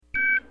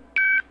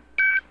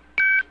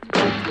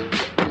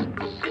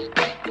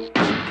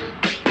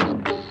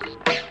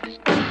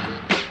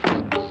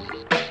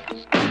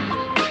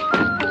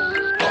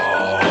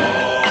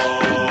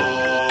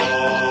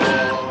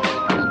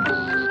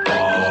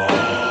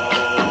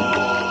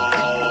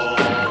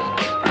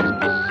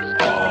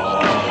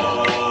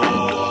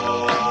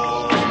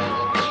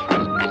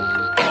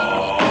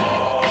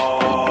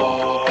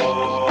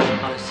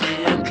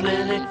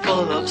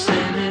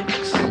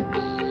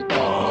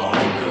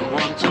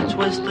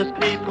twist the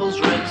people's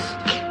wrist.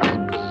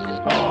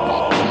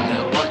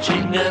 They're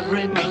watching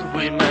every move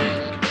we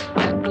make.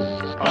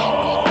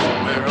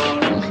 We're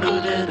all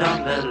included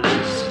on their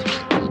list.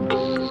 The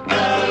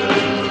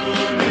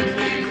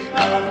lunatics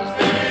have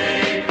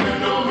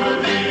taken over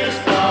the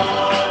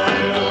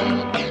asylum.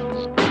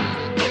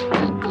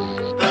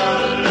 The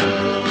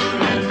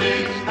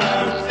lunatics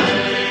have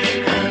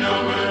taken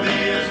over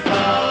the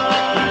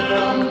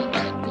asylum.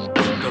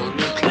 Go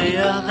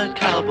nuclear, the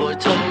cowboy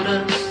told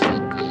us.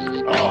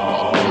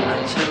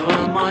 And who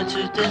am I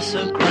to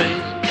disagree?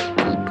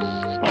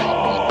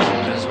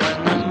 Cause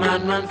when the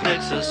madman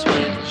flicks a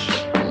switch,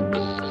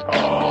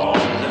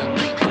 the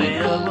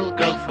nuclear will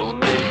go for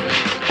me.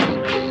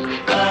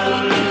 The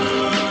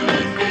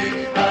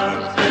lunatics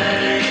have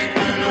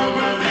taken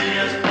over the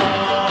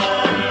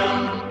asylum.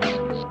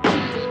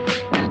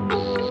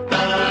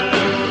 The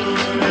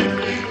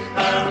lunatics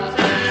have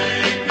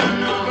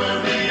taken over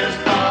the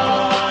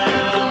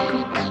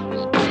asylum.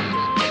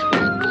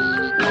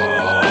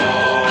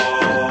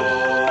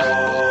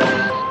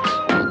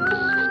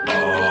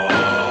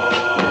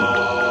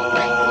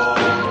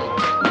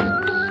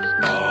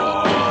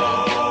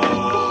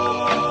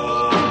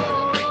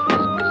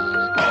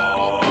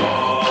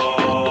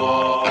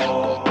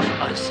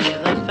 I see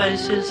the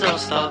faces of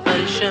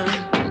starvation,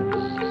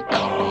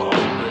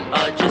 but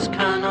I just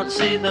cannot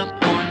see the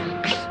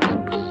point.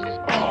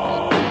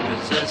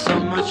 Cause there's so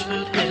much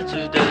food here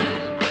today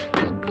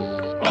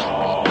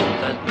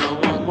that no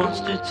one wants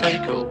to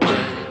take away.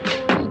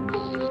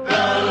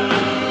 The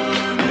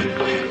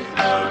lunatics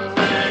have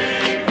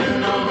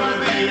taken over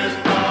the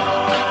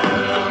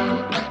asylum.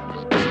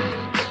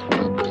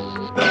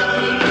 The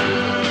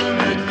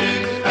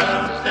lunatics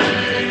have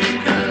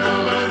taken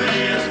over the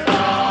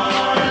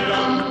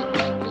asylum.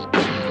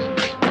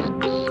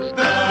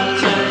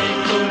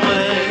 Take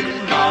away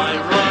my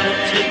right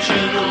to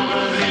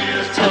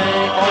choose.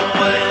 Take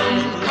away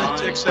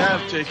Lunatics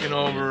have taken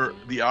over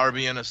the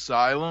RBN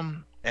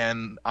Asylum,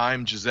 and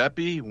I'm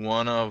Giuseppe,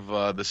 one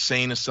of the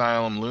Sane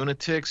Asylum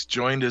lunatics,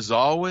 joined as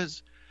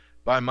always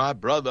by my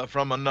brother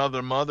from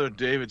another mother,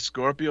 David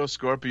Scorpio.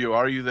 Scorpio,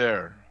 are you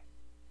there?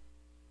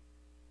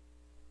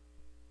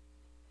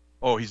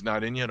 Oh, he's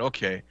not in yet?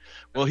 Okay.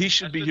 Well, he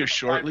should be here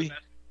shortly.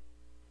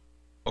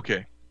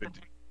 Okay. Good.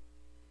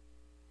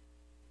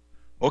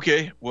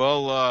 Okay,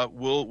 well,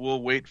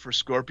 we'll wait for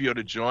Scorpio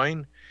to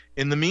join.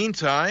 In the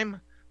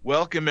meantime,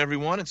 welcome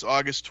everyone. It's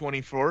August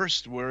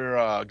 21st.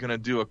 We're going to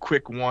do a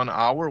quick 1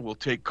 hour. We'll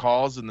take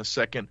calls in the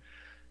second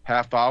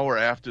half hour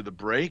after the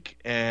break.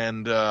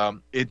 And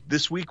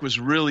this week was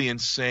really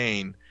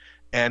insane.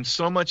 And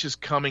so much is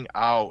coming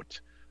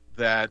out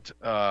that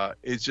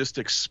is just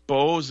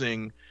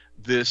exposing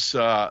this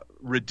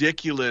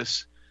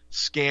ridiculous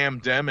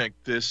scamdemic,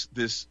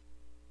 this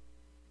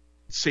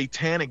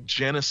satanic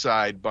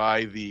genocide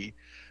by the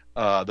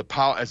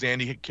power, as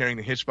Andy carrying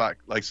the Hitchcock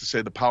likes to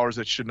say, the powers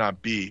that should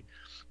not be.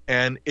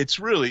 And it's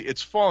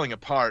falling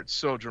apart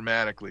so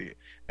dramatically.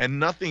 And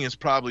nothing is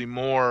probably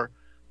more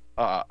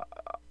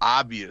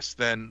obvious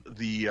than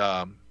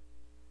the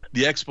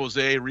expose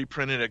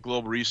reprinted at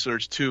Global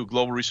Research, too,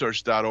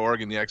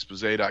 globalresearch.org and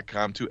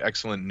theexpose.com, two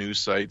excellent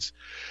news sites.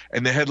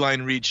 And the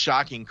headline reads,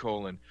 shocking: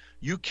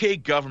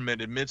 UK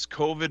government admits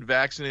COVID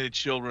vaccinated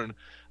children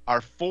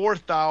are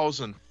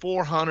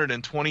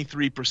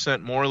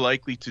 4,423% more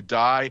likely to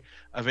die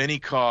of any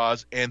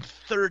cause and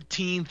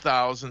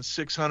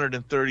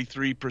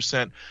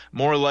 13,633%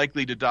 more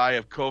likely to die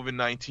of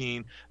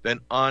COVID-19 than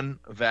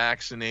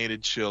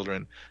unvaccinated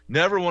children.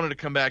 Never wanted to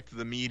come back to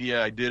the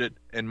media. I did it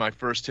in my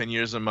first 10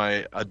 years of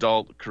my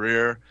adult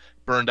career.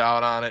 Burned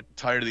out on it.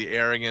 Tired of the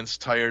arrogance.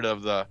 Tired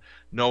of the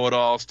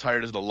know-it-alls.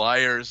 Tired of the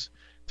liars.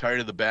 Tired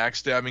of the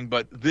backstabbing.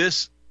 But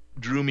this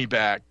drew me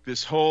back.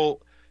 This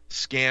whole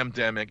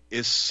scamdemic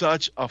is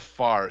such a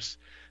farce.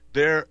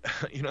 There's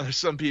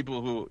some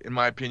people who, in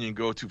my opinion,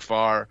 go too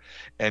far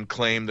and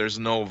claim there's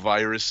no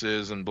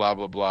viruses and blah,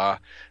 blah, blah,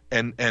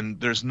 and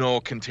there's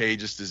no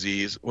contagious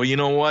disease. Well, you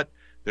know what?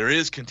 There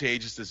is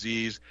contagious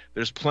disease.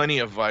 There's plenty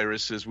of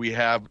viruses. We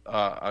have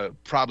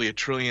probably 1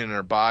 trillion in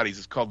our bodies.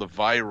 It's called the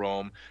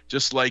virome.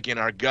 Just like in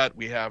our gut,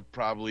 we have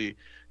probably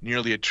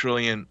nearly 1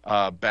 trillion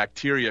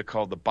bacteria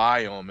called the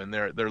biome, and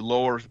they're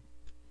lower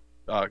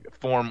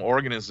form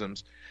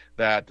organisms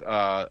that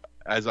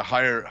as a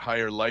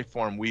higher life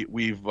form,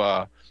 we've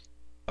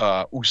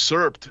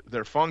usurped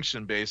their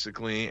function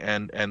basically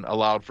and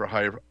allowed for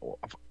higher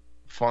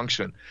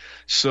function.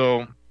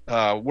 So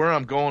where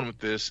I'm going with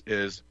this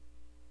is,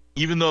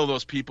 even though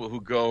those people who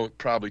go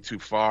probably too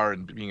far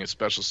and being a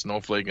special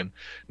snowflake and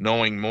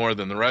knowing more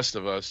than the rest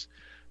of us,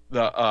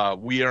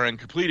 we are in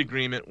complete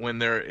agreement when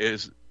there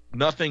is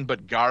nothing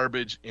but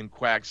garbage in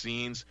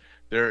quackzines.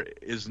 There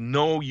is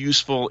no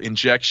useful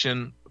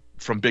injection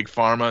from Big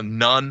Pharma,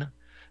 none.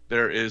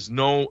 There is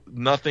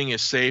nothing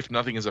is safe,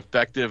 nothing is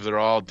effective. They're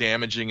all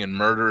damaging and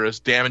murderous,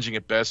 damaging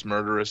at best,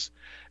 murderous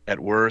at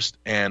worst.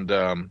 And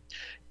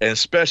and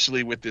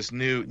especially with this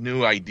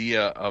new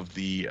idea of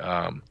the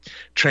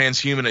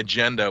transhuman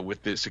agenda,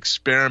 with this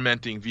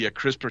experimenting via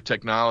CRISPR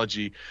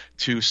technology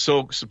to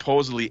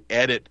supposedly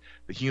edit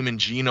the human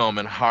genome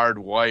and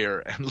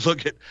hardwire. And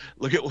look at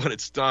what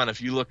it's done.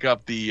 If you look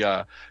up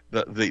the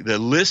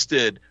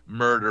listed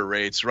murder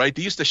rates, right?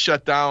 They used to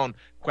shut down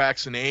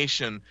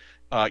vaccination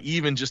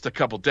even just a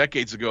couple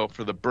decades ago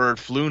for the bird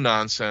flu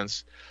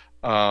nonsense.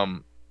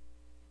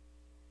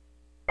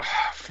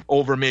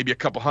 Over maybe a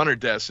couple hundred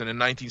deaths, and in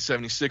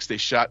 1976 they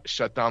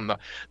shut down the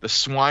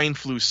swine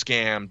flu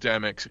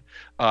scamdemic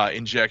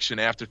injection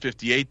after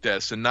 58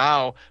 deaths, and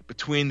now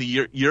between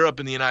the Europe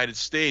and the United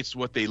States,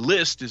 what they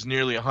list is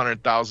nearly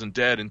 100,000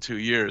 dead in 2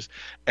 years,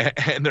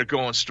 and they're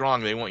going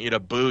strong. They want you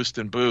to boost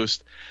and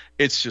boost.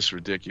 It's just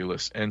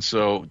ridiculous. And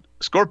so,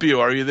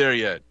 Scorpio, are you there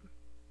yet?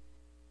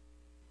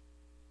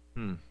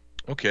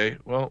 Okay,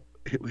 well,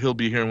 he'll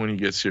be here when he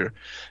gets here.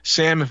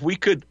 Sam, if we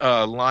could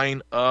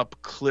line up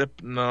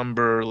clip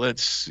number,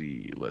 let's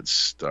see. Let's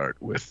start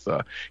with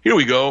here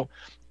we go.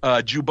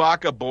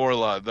 Giuseppe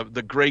Borla,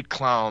 the great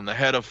clown, the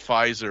head of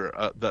Pfizer,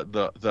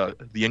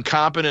 the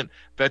incompetent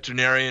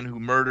veterinarian who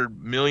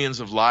murdered millions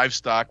of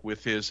livestock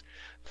with his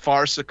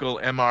farcical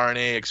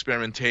mRNA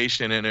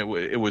experimentation, and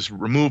it was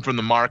removed from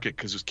the market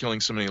because it was killing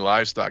so many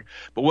livestock.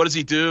 But what does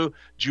he do?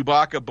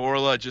 Giuseppe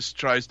Borla just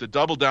tries to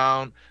double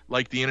down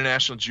like the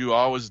international Jew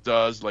always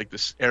does, like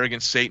this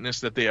arrogant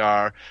Satanist that they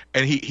are.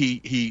 And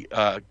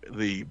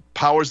the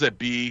powers that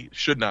be,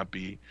 should not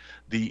be,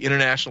 the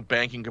international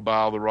banking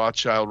cabal, the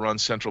Rothschild-run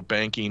central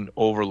banking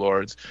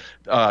overlords,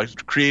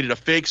 created a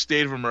fake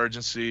state of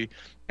emergency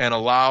and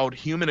allowed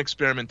human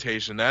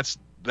experimentation. That's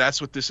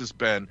what this has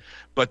been.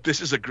 But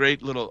this is a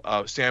great little,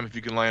 Sam, if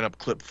you can line up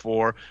clip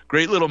 4,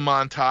 great little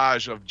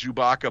montage of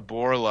Giuseppe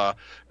Borla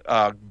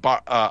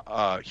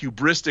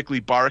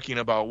hubristically barking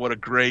about what a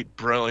great,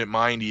 brilliant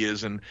mind he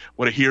is and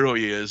what a hero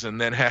he is, and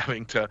then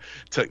having to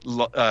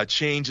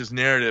change his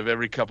narrative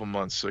every couple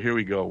months. So here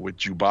we go with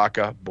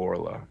Giuseppe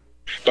Borla.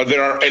 But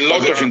there are a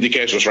lot of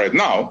indications right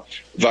now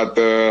that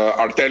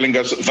are telling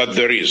us that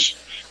there is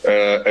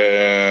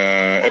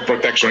a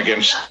protection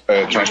against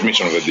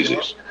transmission of the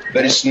disease.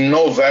 There is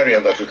no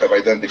variant that we have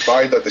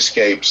identified that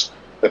escapes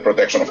the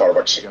protection of our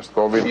vaccine. Against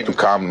COVID, to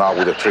come now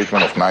with a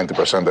treatment of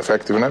 90%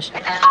 effectiveness,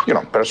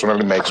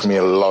 personally makes me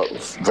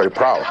very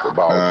proud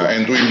about it.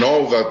 And we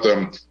know that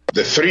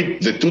the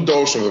 2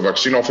 doses of the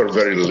vaccine offer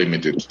very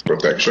limited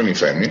protection,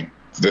 if any.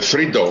 The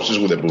 3 doses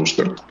with a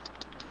booster,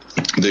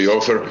 they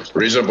offer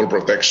reasonable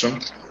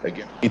protection.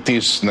 Again, it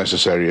is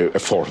necessary a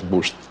 4th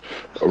boost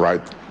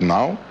right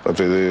now.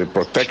 The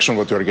protection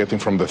that you are getting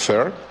from the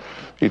 3rd,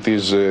 it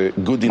is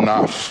good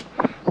enough,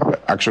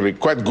 actually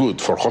quite good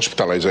for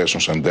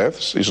hospitalizations and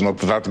deaths. It's not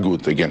that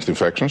good against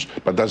infections,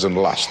 but doesn't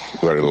last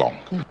very long.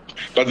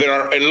 But there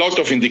are a lot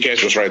of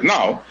indications right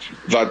now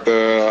that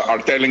are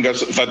telling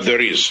us that there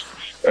is.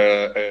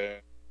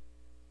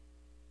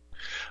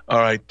 All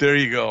right, there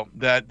you go.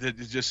 That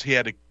just, he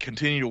had to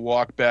continue to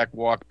walk back,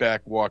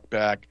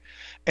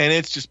 and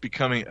it's just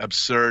becoming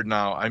absurd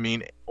now. I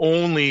mean,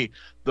 only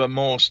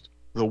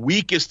the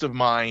weakest of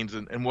minds,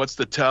 and what's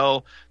to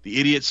tell the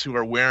idiots who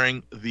are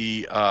wearing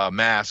the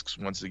masks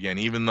once again,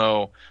 even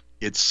though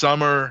it's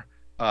summer,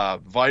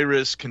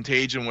 virus,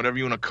 contagion, whatever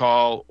you want to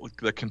call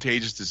the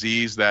contagious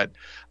disease that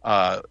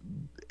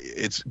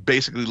it's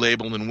basically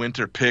labeled in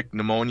winter, pick,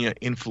 pneumonia,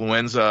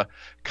 influenza,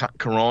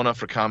 corona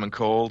for common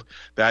cold,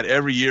 that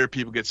every year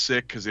people get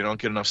sick because they don't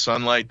get enough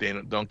sunlight, they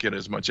don't get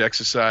as much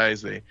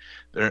exercise,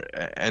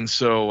 and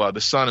so the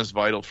sun is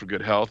vital for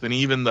good health. And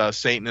even the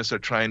Satanists are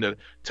trying to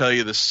tell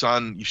you the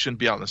sun, you shouldn't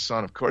be out in the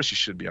sun. Of course you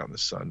should be out in the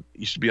sun.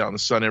 You should be out in the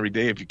sun every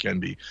day if you can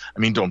be. I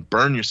mean, don't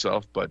burn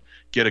yourself, but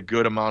get a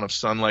good amount of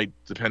sunlight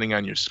depending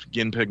on your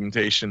skin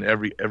pigmentation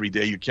every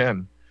day you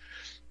can.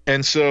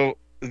 And so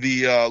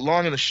the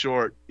long and the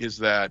short is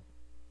that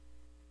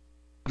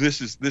this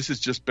has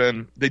just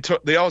been,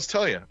 they always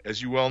tell you,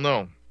 as you well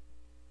know,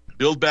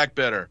 build back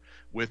better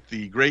with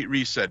the Great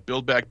Reset,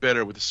 build back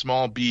better with the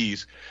small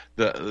B's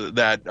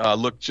that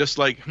look just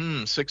like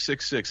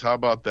 666. How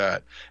about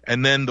that?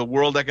 And then the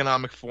World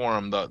Economic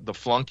Forum, the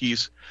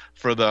flunkies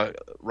for the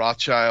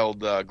Rothschild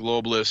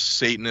globalists,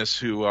 Satanists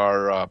who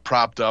are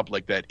propped up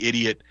like that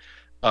idiot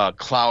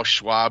Klaus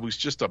Schwab, who's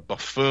just a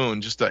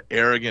buffoon, just an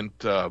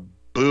arrogant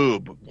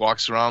boob,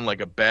 walks around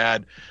like a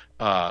bad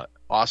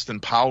Austin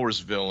Powers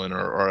villain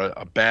or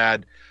a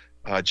bad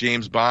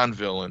James Bond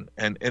villain,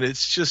 and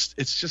it's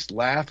just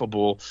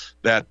laughable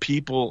that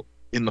people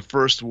in the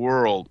first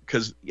world,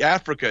 because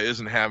Africa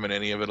isn't having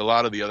any of it, a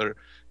lot of the other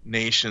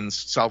nations,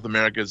 South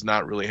America is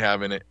not really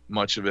having it,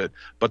 much of it,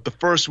 but the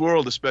first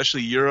world,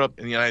 especially Europe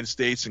and the United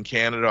States and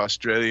Canada,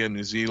 Australia,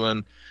 New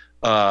Zealand,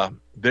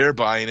 they're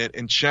buying it,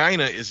 and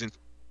China isn't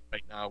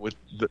right now with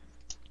the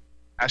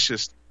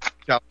fascist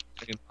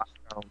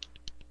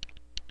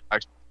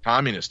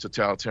communist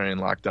totalitarian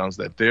lockdowns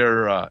that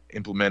they're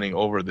implementing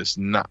over this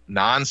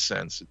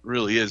nonsense. It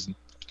really is.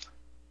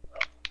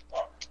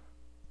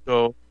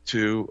 Go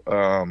to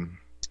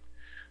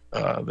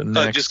the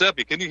next.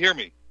 Giuseppe, can you hear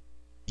me?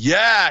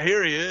 Yeah,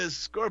 here he is.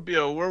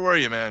 Scorpio, where were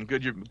you, man?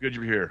 Good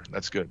you're here.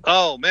 That's good.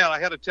 Oh, man, I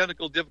had a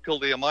technical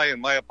difficulty on my end.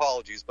 My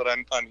apologies, but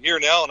I'm here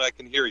now and I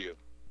can hear you.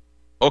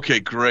 Okay,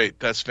 great.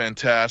 That's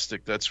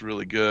fantastic. That's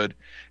really good.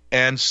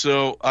 And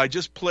so I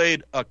just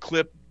played a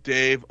clip,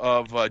 Dave,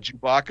 of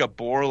Giuseppe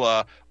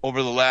Borla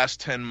over the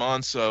last 10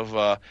 months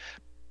of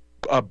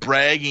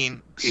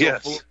bragging so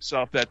full of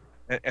himself that,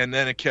 and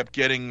then it kept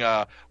getting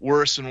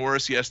worse and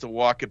worse. He has to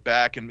walk it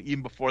back. And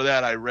even before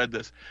that, I read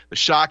the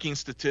shocking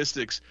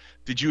statistics.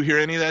 Did you hear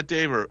any of that,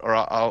 Dave? Or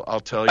I'll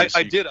tell you.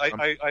 I did.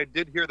 I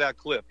did hear that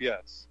clip.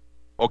 Yes.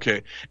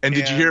 Okay. And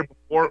did you hear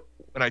before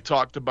when I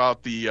talked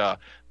about the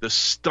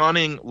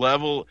stunning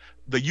level?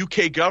 The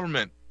UK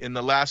government in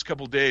the last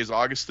couple of days,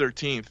 August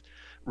 13th,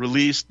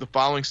 released the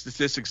following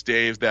statistics,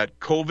 Dave, that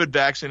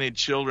COVID-vaccinated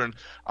children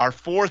are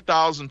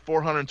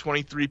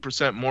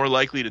 4,423% more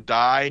likely to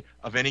die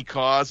of any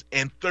cause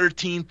and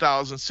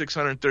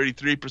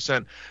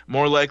 13,633%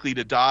 more likely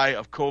to die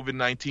of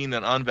COVID-19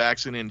 than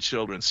unvaccinated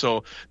children.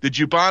 So the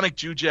bubonic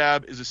Jew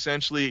jab is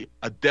essentially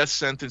a death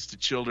sentence to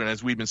children,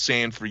 as we've been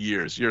saying for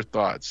years. Your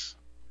thoughts?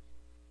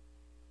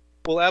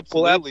 Well,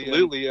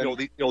 absolutely.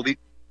 And,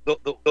 the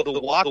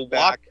walk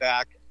back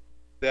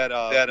that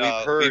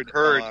we've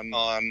heard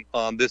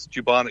on this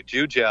bubonic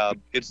Jew jab,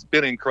 it's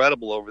been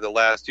incredible over the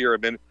last year. I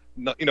mean,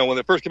 when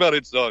it first came out,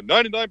 it's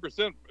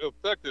 99%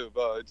 effective.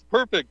 It's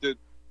perfect. It's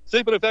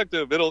safe and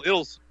effective.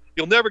 You'll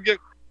never get.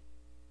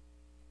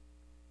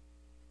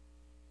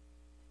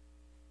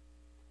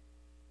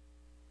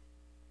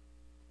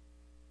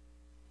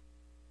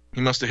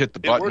 He must have hit the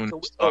button.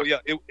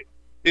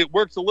 It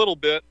works a little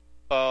bit,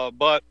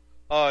 but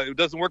it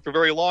doesn't work for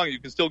very long. You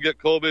can still get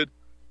COVID.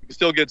 You can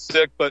still get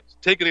sick, but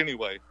take it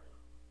anyway.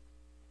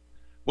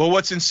 Well,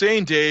 what's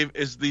insane, Dave,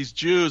 is these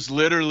Jews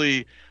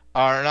literally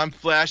are, and I'm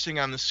flashing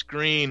on the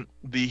screen,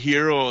 the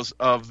heroes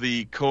of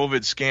the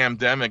COVID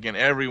scamdemic, and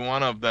every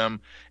one of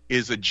them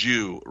is a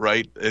Jew,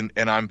 right? And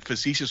I'm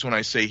facetious when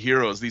I say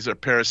heroes. These are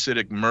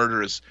parasitic,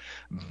 murderous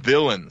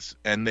villains,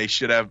 and they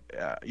should have,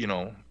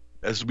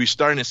 as we're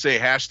starting to say,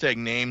 hashtag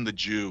name the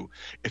Jew.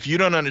 If you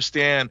don't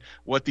understand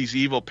what these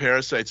evil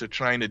parasites are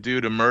trying to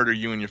do to murder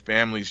you and your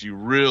families, you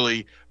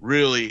really,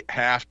 really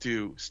have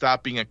to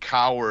stop being a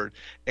coward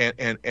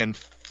and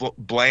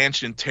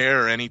blanch in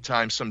terror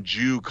anytime some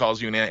Jew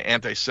calls you an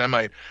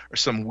anti-Semite or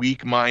some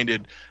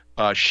weak-minded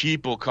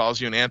sheeple calls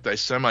you an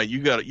anti-Semite.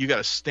 You got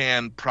to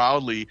stand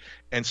proudly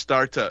and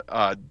start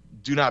to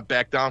do not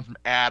back down from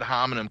ad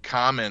hominem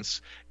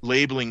comments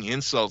labeling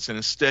insults, and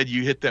instead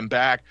you hit them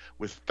back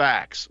with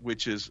facts,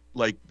 which is,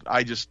 like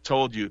I just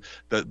told you,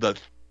 the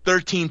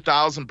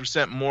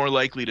 13,000% more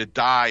likely to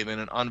die than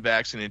an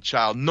unvaccinated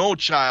child. No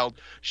child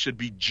should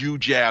be Jew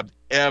jabbed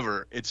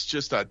ever. It's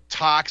just a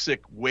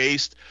toxic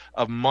waste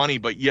of money,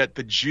 but yet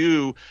the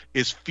Jew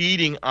is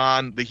feeding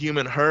on the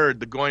human herd,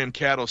 the Goyim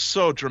cattle,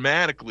 so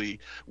dramatically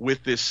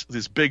with this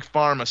big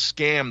pharma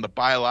scam, the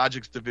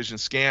biologics division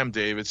scam,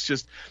 Dave.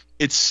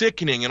 It's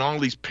sickening, and all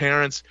these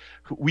parents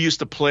we used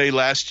to play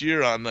last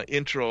year on the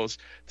intros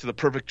to The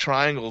Perfect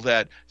Triangle,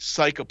 that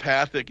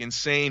psychopathic,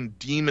 insane,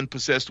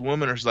 demon-possessed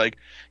woman is like,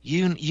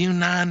 you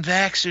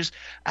non-vaxxers,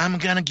 I'm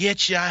gonna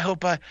get you. I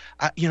hope I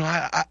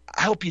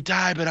hope you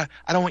die, but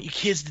I don't want your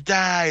kids to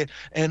die,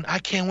 and I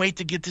can't wait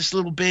to get this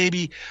little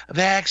baby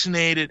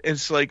vaccinated. And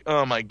it's like,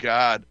 oh my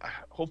God.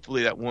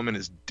 Hopefully that woman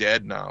is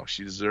dead now.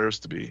 She deserves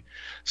to be.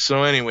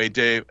 So anyway,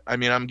 Dave, I'm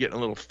getting a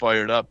little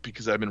fired up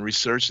because I've been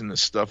researching this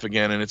stuff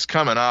again, and it's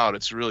coming out.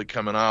 It's really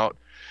coming out.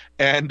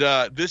 And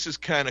this is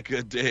kind of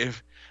good,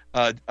 Dave.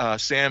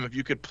 Sam, if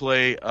you could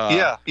play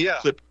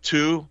clip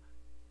 2.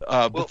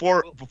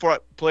 Before I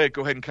play it,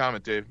 go ahead and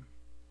comment, Dave.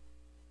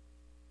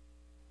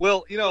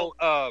 Well,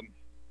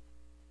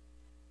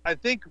 I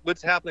think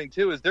what's happening,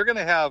 too, is they're going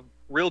to have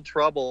real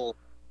trouble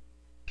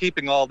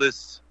keeping all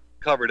this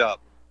covered up.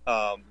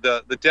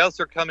 The deaths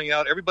are coming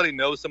out. Everybody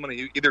knows someone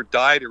who either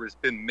died or has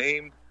been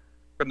maimed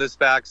from this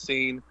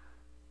vaccine.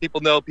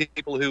 People know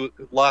people who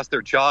lost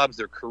their jobs,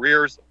 their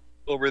careers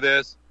over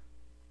this.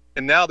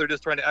 And now they're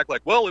just trying to act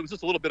like, well, it was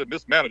just a little bit of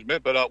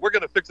mismanagement, but we're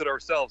going to fix it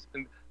ourselves.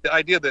 And the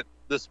idea that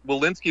this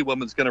Walensky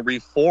woman's going to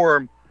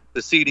reform the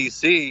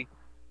CDC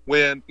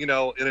when,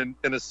 in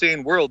a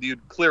sane world,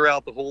 you'd clear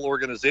out the whole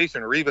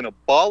organization or even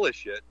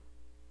abolish it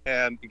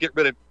and get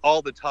rid of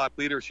all the top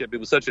leadership. It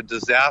was such a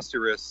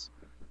disastrous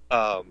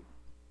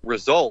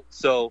result.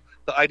 So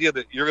the idea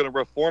that you're going to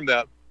reform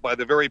that by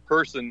the very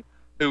person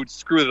who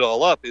screwed it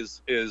all up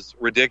is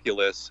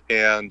ridiculous.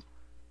 And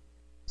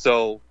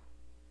so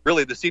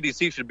really the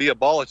CDC should be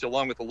abolished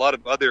along with a lot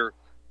of other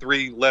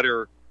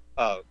 3-letter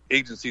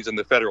agencies in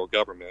the federal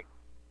government.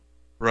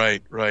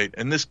 Right.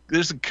 And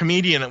there's a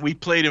comedian, we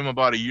played him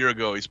about a year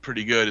ago. He's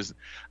pretty good.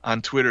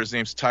 On Twitter, his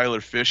name's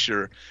Tyler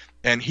Fisher.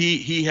 And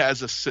he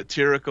has a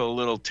satirical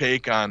little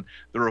take on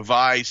the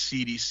revised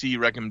CDC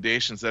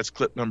recommendations. That's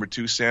clip number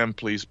 2. Sam,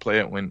 please play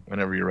it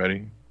whenever you're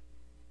ready.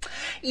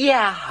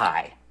 Yeah,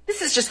 hi.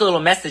 This is just a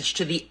little message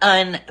to the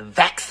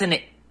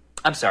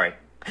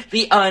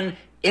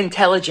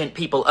unintelligent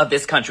people of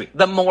this country,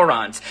 the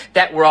morons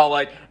that were all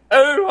like,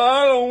 oh,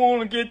 I don't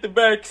want to get the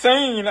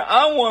vaccine.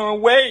 I want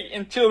to wait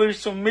until there's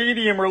some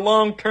medium or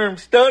long-term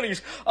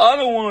studies. I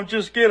don't want to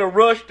just get a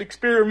rushed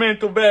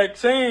experimental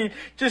vaccine.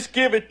 Just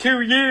give it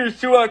 2 years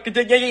so I can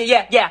take...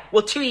 Yeah.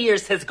 Well, 2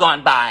 years has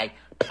gone by,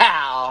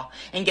 pal.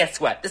 And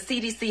guess what? The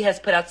CDC has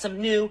put out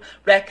some new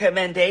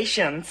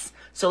recommendations.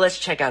 So let's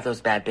check out those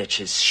bad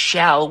bitches,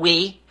 shall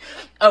we?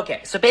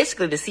 Okay, so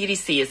basically the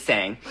CDC is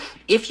saying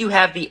if you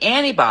have the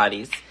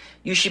antibodies,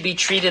 you should be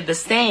treated the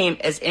same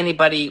as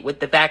anybody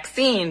with the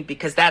vaccine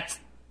because that's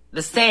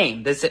the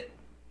same.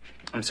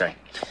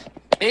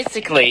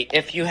 Basically,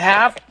 if you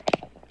have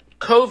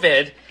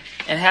COVID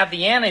and have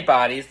the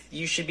antibodies,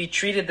 you should be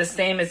treated the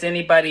same as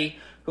anybody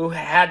who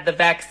had the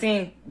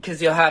vaccine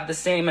because you'll have the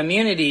same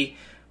immunity,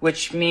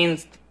 which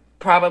means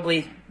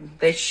probably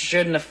they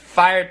shouldn't have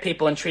fired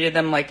people and treated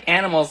them like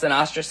animals and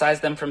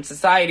ostracized them from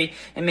society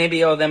and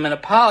maybe owe them an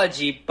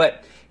apology.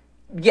 But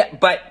you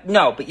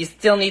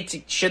still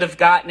should have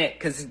gotten it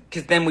because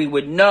then we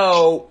would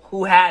know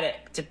who had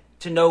it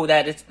to know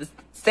that it's the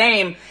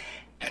same.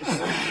 Dave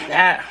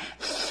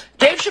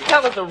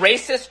Chappelle is a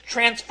racist,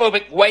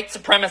 transphobic, white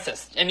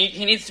supremacist, and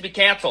he needs to be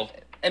canceled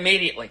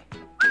immediately.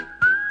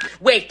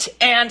 Wait,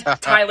 and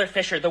Tyler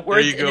Fisher, the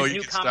words there you in go. his You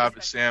new can stop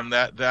it, Sam.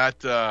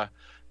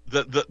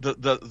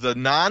 The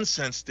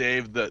nonsense,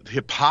 Dave, the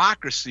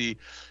hypocrisy,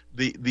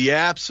 the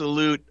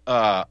absolute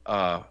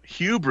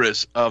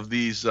hubris of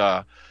these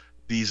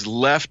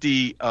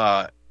lefty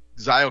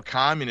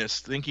Zio-communists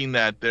thinking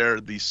that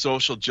they're these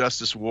social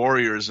justice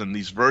warriors and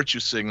these virtue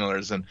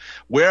signalers. And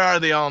where are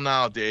they all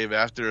now, Dave,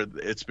 after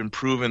it's been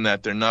proven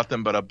that they're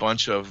nothing but a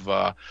bunch of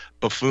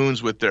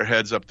buffoons with their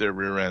heads up their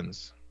rear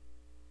ends?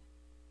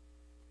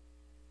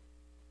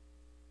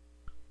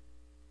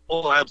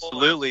 Oh,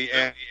 absolutely.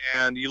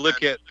 And you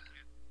look at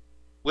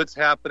what's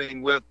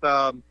happening with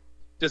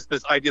just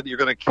this idea that you're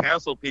going to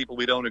cancel people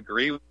we don't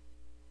agree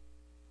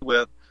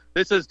with.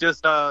 This is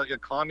just a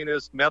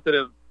communist method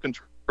of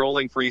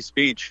controlling free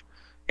speech.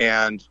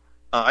 And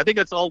I think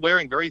it's all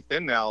wearing very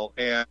thin now.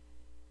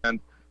 And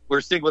we're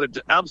seeing what an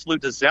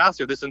absolute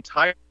disaster this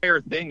entire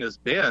thing has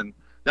been.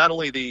 Not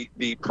only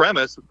the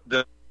premise,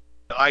 the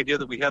idea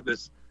that we have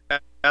this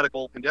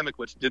medical pandemic,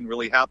 which didn't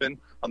really happen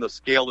on the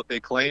scale that they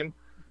claim.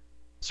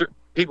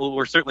 People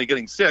were certainly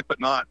getting sick, but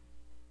not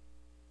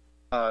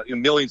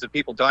millions of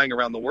people dying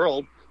around the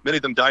world. Many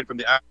of them died from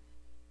the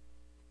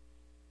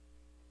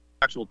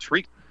actual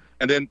treatment.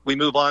 And then we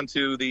move on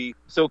to the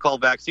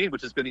so-called vaccine,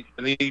 which has been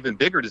an even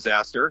bigger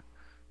disaster.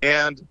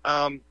 And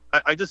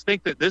I just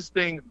think that this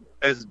thing,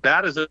 as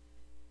bad as it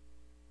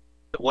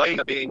way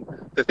of being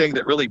the thing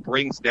that really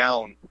brings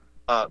down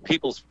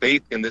people's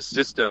faith in this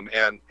system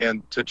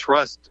and to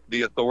trust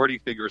the authority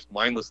figures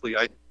mindlessly,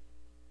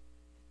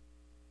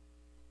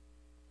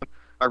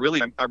 I'm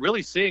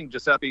really seeing,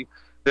 Giuseppe,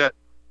 that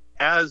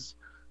as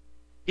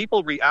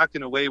people react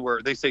in a way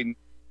where they say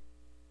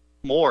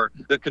more,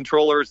 the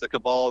controllers, the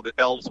cabal, the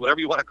elves, whatever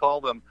you want to call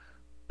them,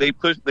 they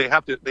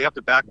have to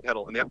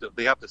backpedal and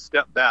they have to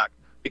step back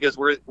because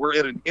we're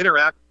in an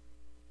interactive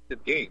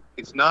game.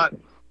 It's not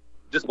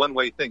just one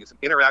way thing. It's an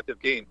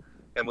interactive game,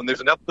 and when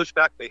there's enough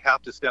pushback, they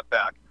have to step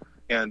back.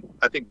 And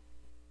I think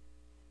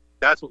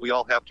that's what we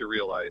all have to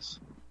realize.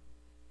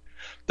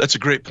 That's a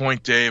great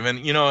point, Dave. And,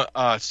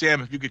 Sam,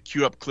 if you could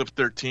cue up clip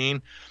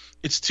 13.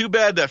 It's too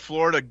bad that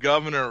Florida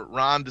Governor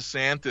Ron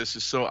DeSantis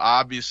is so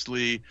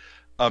obviously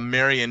a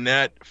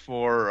marionette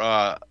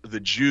for the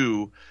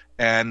Jew,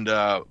 and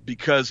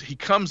because he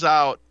comes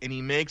out and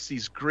he makes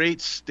these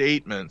great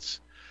statements,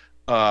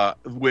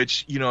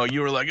 which,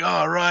 you were like,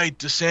 all right,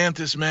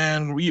 DeSantis,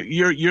 man,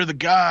 you're the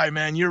guy,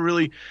 man. You're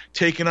really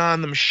taking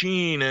on the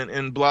machine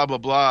and blah, blah,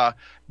 blah.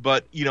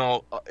 But,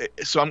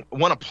 so I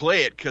want to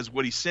play it because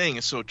what he's saying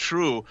is so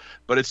true,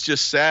 but it's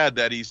just sad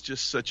that he's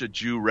just such a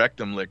Jew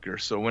rectum licker.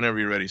 So whenever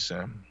you're ready,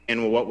 Sam.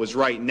 And what was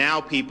right now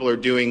people are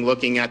doing,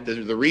 looking at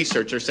the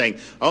research, are saying,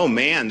 oh,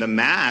 man, the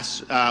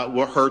masks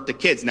will hurt the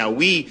kids. Now,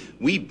 we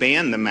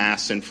banned the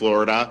masks in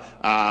Florida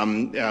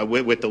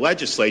with the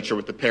legislature,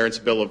 with the Parents'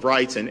 Bill of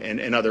Rights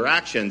and other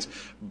actions.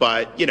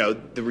 But,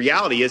 the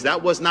reality is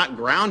that was not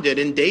grounded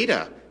in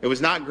data. It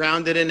was not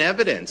grounded in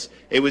evidence.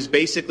 It was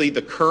basically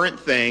the current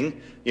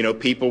thing.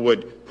 People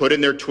would put in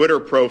their Twitter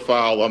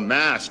profile a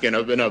mask and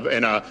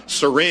a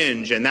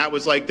syringe, and that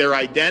was like their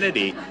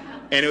identity.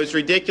 And it was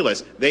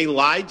ridiculous. They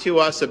lied to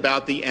us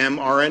about the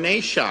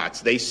mRNA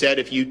shots. They said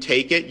if you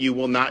take it, you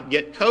will not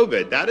get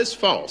COVID. That is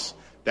false.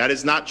 That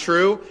is not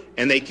true.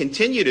 And they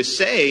continue to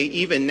say,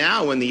 even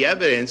now when the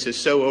evidence is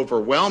so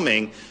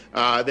overwhelming,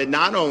 that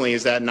not only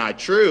is that not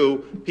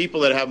true,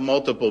 people that have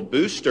multiple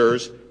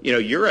boosters,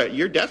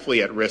 you're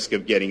definitely at risk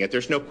of getting it.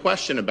 There's no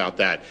question about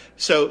that.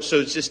 So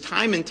it's just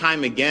time and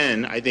time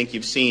again, I think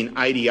you've seen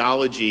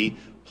ideology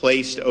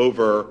placed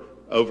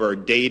over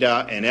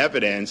data and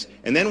evidence.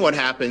 And then what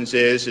happens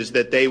is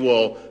that they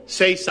will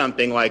say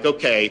something like,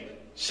 okay,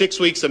 6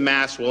 weeks of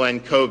masks will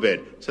end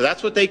COVID. So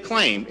that's what they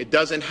claim. It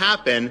doesn't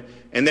happen.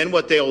 And then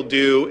what they'll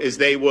do is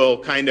they will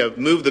kind of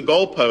move the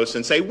goalposts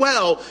and say,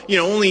 well,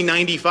 only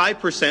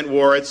 95%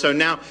 wore it. So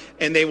now,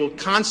 and they will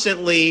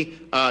constantly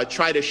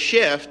try to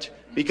shift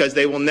because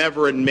they will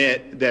never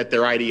admit that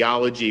their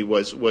ideology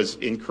was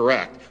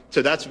incorrect.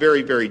 So that's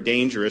very, very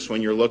dangerous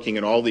when you're looking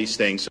at all these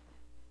things.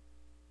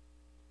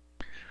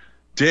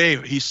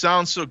 Dave, he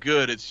sounds so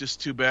good. It's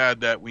just too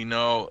bad that we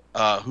know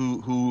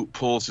who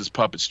pulls his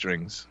puppet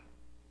strings.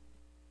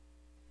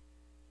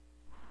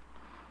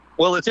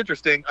 Well, it's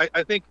interesting.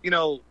 I think,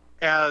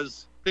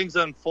 as things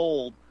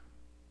unfold,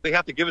 they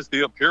have to give us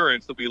the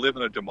appearance that we live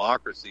in a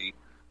democracy.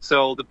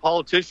 So the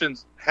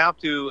politicians have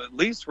to at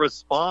least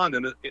respond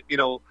and,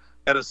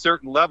 at a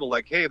certain level,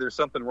 like, hey, there's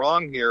something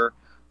wrong here.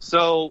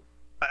 So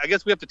I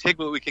guess we have to take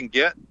what we can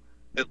get,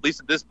 at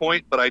least at this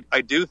point. But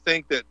I do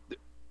think that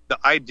the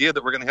idea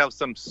that we're going to have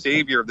some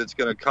savior that's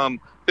going to come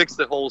fix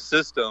the whole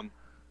system,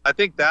 I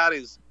think that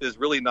is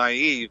really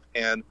naive.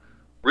 And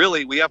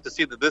really, we have to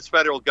see that this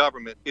federal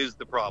government is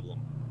the problem.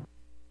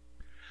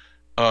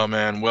 Oh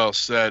man, well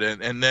said.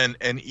 And then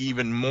an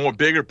even more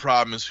bigger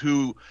problem is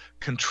who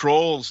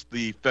controls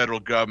the federal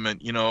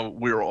government.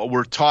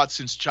 We're taught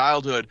since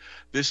childhood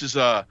this is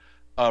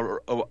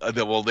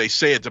well, they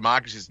say a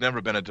democracy. It's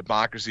never been a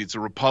democracy. It's a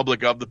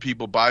republic of the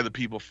people, by the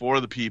people, for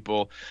the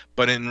people.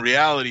 But in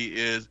reality,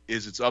 is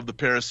it's of the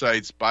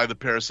parasites, by the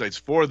parasites,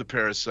 for the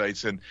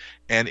parasites.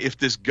 And if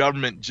this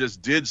government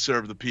just did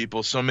serve the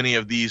people, so many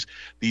of these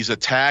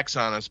attacks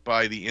on us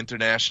by the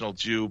international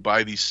Jew,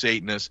 by these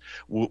Satanists,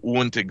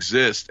 wouldn't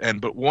exist.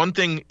 But one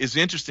thing is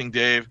interesting,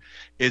 Dave,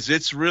 is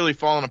it's really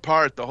fallen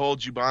apart. The whole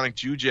bubonic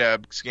Jew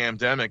jab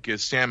scamdemic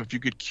is, Sam, if you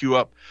could cue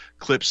up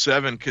clip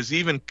 7, because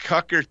even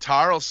Tucker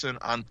Carlson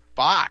on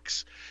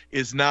Fox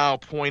is now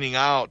pointing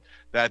out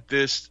that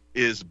this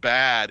is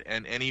bad,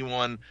 and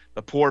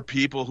the poor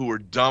people who are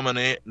dumb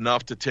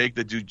enough to take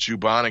the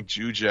bubonic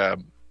Jew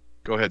jab.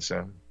 Go ahead,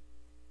 Sam.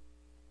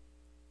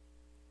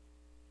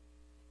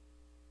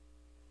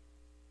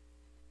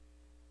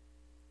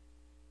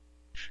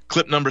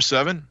 Clip number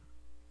 7.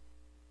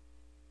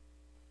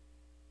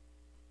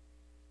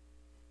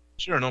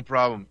 Sure, no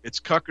problem. It's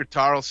Tucker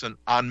Carlson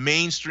on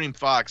mainstream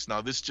Fox.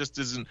 Now, this just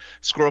isn't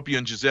Scorpio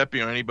and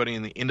Giuseppe or anybody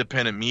in the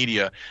independent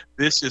media.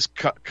 This is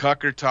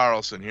Tucker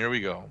Carlson. Here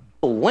we go.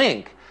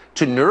 Link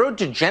to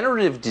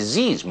neurodegenerative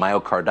disease,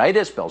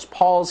 myocarditis, Bell's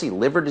palsy,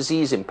 liver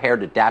disease,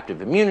 impaired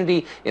adaptive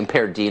immunity,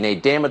 impaired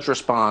DNA damage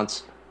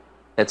response,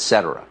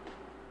 etc.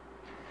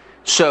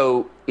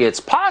 So it's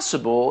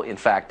possible, in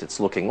fact,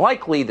 it's looking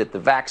likely, that the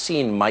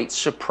vaccine might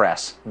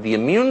suppress the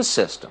immune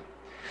system.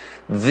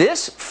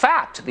 This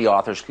fact, the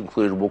authors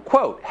concluded, will,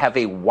 quote, have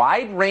a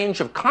wide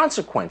range of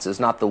consequences,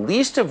 not the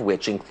least of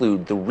which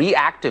include the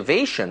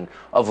reactivation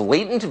of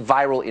latent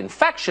viral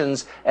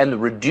infections and the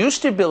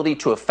reduced ability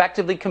to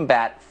effectively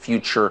combat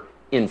future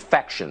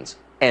infections,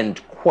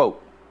 end quote.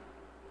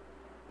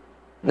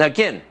 Now,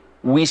 again,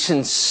 we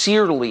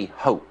sincerely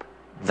hope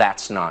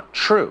that's not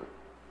true.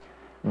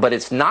 But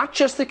it's not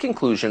just the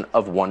conclusion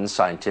of one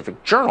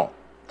scientific journal.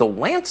 The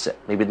Lancet,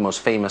 maybe the most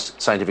famous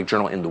scientific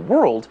journal in the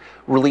world,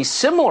 released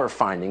similar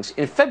findings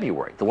in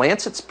February. The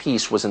Lancet's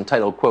piece was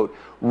entitled, quote,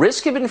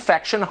 Risk of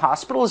Infection,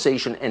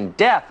 Hospitalization, and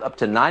Death up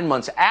to 9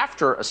 months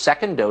after a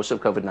second dose of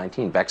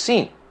COVID-19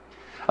 vaccine.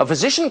 A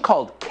physician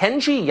called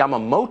Kenji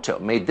Yamamoto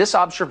made this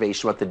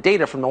observation about the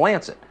data from the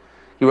Lancet.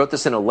 He wrote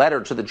this in a letter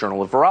to the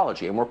Journal of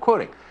Virology, and we're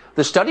quoting,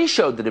 the study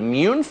showed that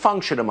immune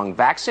function among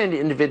vaccinated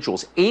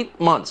individuals 8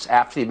 months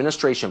after the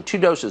administration of 2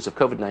 doses of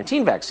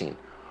COVID-19 vaccine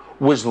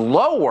was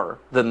lower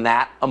than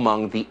that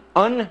among the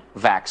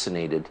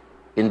unvaccinated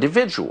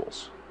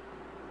individuals.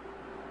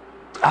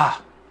 Now,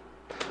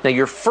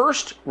 your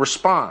first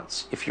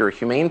response, if you're a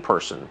humane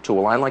person, to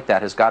a line like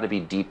that has got to be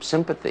deep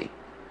sympathy.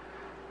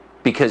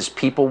 Because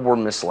people were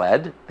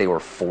misled. They were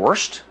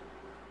forced.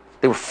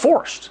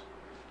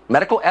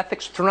 Medical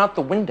ethics thrown out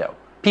the window.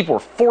 People were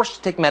forced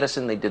to take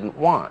medicine they didn't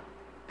want.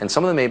 And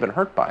some of them may have been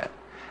hurt by it.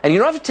 And you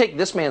don't have to take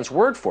this man's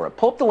word for it.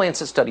 Pull up the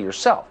Lancet study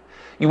yourself.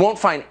 You won't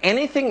find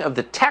anything of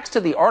the text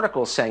of the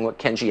article saying what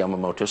Kenji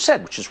Yamamoto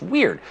said, which is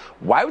weird.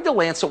 Why would the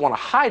Lancet want to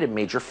hide a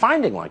major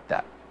finding like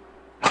that?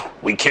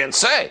 We can't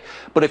say.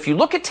 But if you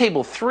look at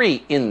Table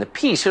 3 in the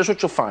piece, here's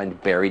what you'll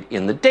find buried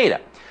in the data.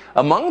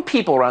 Among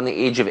people around the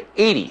age of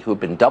 80 who have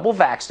been double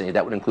vaccinated,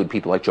 that would include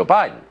people like Joe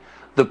Biden,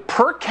 the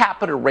per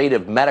capita rate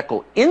of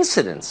medical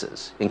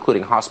incidences,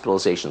 including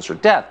hospitalizations or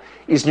death,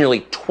 is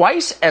nearly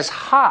twice as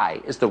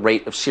high as the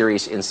rate of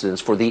serious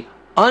incidents for the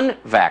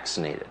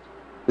unvaccinated.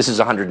 This is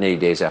 180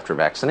 days after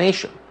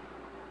vaccination.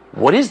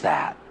 What is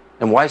that?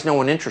 And why is no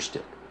one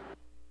interested?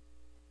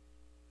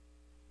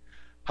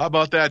 How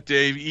about that,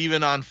 Dave?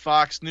 Even on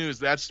Fox News,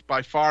 that's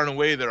by far and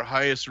away their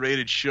highest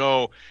rated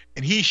show.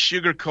 And he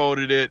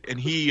sugarcoated it and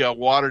he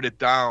watered it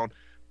down.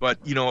 But,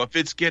 if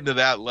it's getting to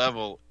that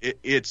level,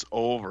 it's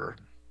over.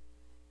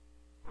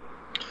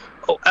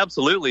 Oh,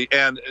 absolutely.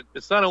 And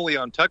it's not only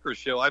on Tucker's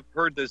show. I've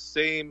heard this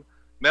same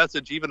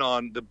message even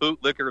on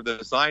the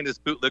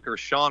Zionist bootlicker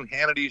Sean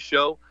Hannity's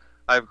show.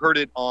 I've heard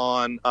it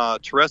on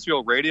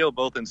terrestrial radio,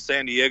 both in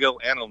San Diego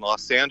and in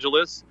Los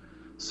Angeles.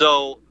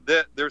 So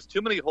there's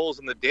too many holes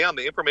in the dam.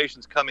 The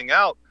information's coming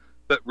out,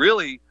 but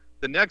really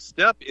the next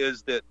step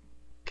is that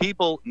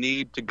people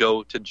need to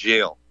go to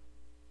jail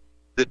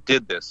that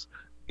did this,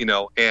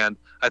 and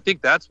I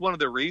think that's one of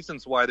the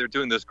reasons why they're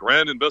doing this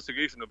grand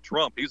investigation of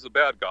Trump. He's the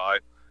bad guy.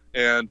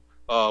 And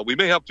we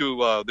may have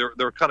to,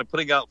 they're kind of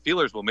putting out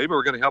feelers. Well, maybe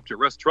we're going to have to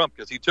arrest Trump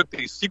because he took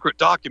these secret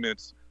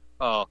documents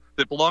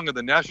that belong in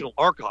the National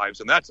Archives.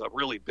 And that's a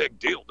really big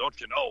deal, don't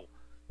you know?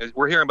 And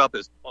we're hearing about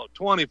this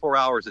 24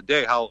 hours a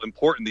day, how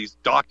important these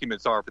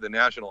documents are for the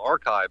National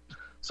Archive.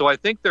 So I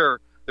think they're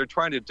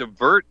trying to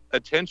divert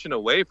attention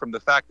away from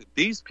the fact that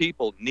these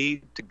people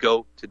need to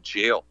go to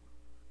jail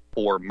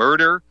for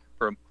murder,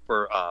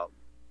 for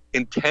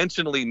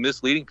intentionally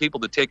misleading people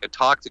to take a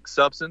toxic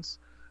substance.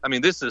 I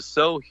mean, this is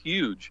so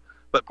huge.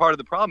 But part of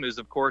the problem is,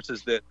 of course,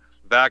 is that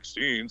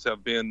vaccines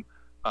have been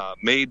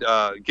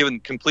given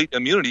complete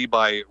immunity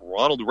by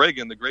Ronald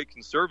Reagan, the great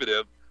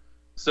conservative.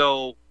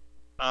 So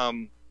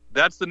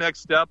that's the next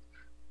step.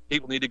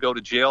 People need to go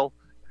to jail.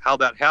 How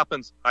that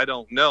happens, I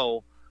don't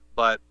know.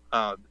 But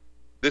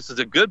this is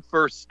a good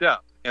first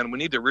step. And we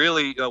need to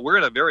really, we're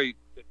in a very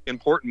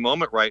important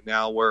moment right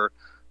now where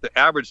the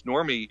average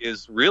normie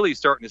is really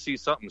starting to see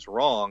something's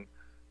wrong,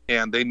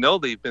 and they know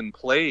they've been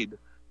played.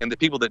 And the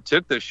people that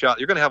took this shot,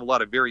 you're going to have a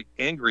lot of very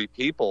angry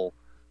people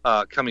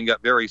coming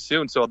up very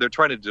soon. So they're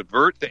trying to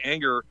divert the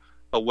anger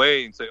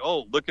away and say,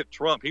 oh, look at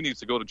Trump. He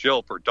needs to go to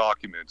jail for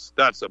documents.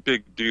 That's a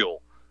big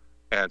deal.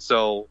 And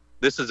so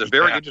this is a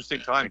very interesting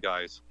time,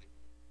 guys.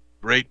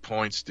 Great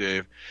points,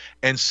 Dave.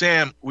 And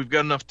Sam, we've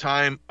got enough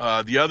time.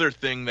 The other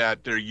thing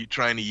that they're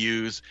trying to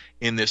use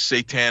in this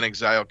satanic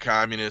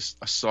communist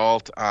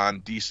assault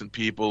on decent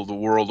people the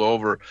world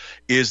over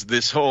is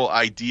this whole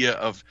idea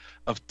of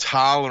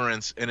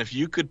tolerance. And if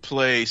you could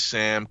play,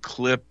 Sam,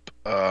 clip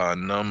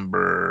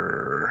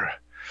number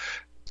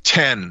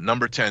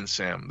 10,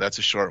 Sam. That's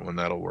a short one.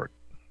 That'll work.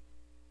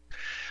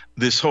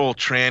 This whole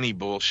tranny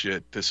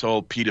bullshit, this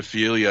whole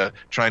pedophilia,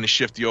 trying to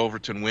shift the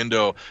Overton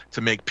window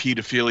to make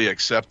pedophilia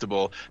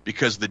acceptable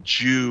because the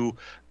Jew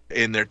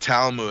in their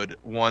Talmud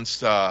wants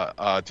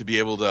to be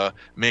able to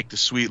make the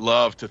sweet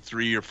love to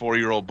 3 or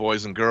 4-year-old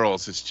boys and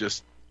girls. It's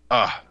just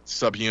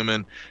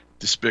subhuman,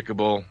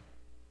 despicable.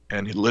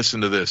 And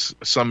listen to this.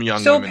 Some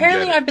young women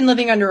apparently get it. I've been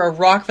living under a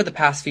rock for the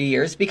past few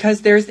years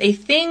because there's a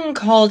thing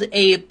called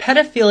a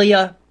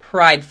pedophilia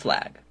pride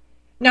flag.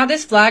 Now,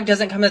 this flag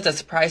doesn't come as a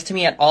surprise to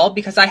me at all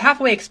because I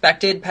halfway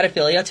expected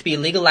pedophilia to be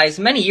legalized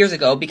many years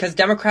ago because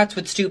Democrats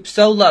would stoop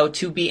so low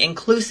to be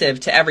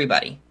inclusive to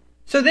everybody.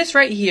 So this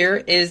right here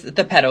is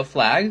the pedo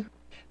flag.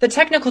 The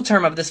technical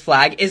term of this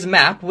flag is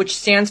MAP, which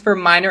stands for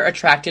Minor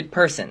Attracted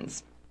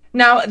Persons.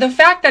 Now, the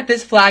fact that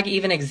this flag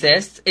even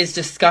exists is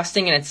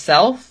disgusting in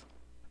itself,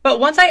 but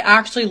once I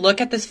actually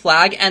look at this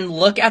flag and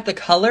look at the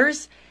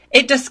colors,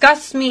 it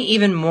disgusts me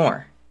even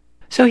more.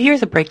 So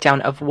here's a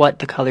breakdown of what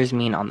the colors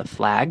mean on the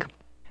flag.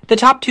 The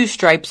top 2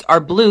 stripes are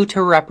blue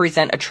to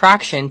represent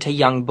attraction to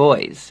young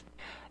boys.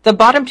 The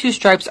bottom 2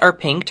 stripes are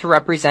pink to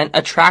represent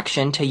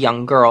attraction to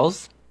young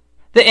girls.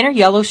 The inner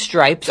yellow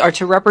stripes are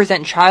to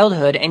represent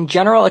childhood and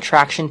general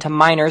attraction to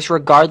minors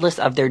regardless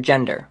of their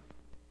gender.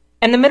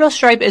 And the middle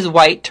stripe is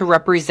white to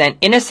represent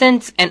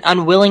innocence and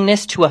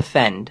unwillingness to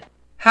offend.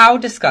 How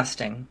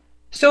disgusting.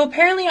 So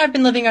apparently I've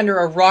been living under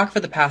a rock for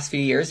the past few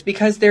years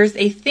because there's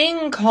a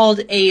thing called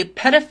a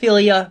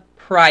pedophilia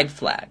pride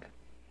flag.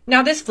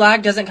 Now, this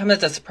flag doesn't come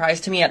as a surprise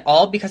to me at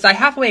all because I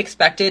halfway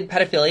expected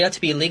pedophilia to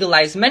be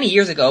legalized many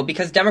years ago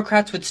because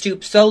Democrats would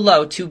stoop so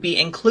low to be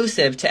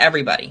inclusive to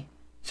everybody.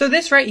 So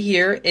this right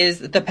here is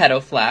the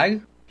pedo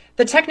flag.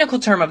 The technical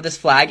term of this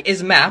flag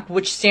is MAP,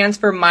 which stands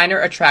for Minor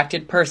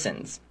Attracted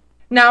Persons.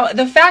 Now,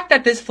 the fact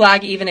that this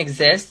flag even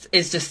exists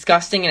is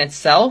disgusting in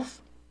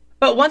itself,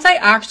 but once I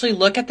actually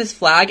look at this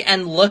flag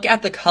and look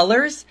at the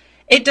colors,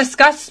 it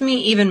disgusts me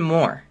even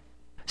more.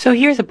 So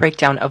here's a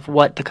breakdown of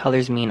what the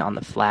colors mean on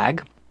the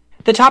flag.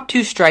 The top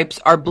 2 stripes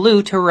are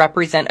blue to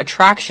represent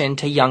attraction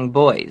to young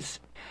boys.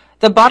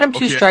 The bottom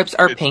 2 stripes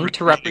are pink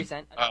to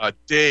represent...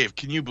 Dave,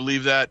 can you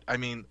believe that? I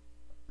mean,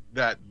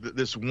 that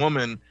this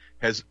woman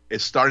is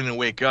starting to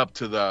wake up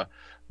to the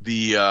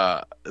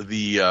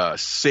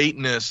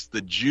Satanist,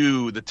 the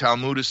Jew, the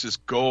Talmudist's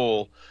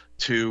goal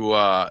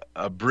to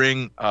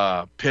bring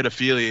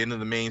pedophilia into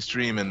the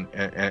mainstream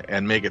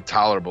and make it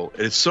tolerable.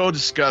 It is so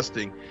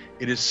disgusting.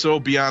 It is so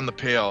beyond the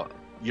pale.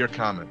 Your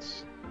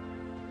comments.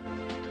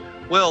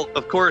 Well,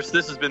 of course,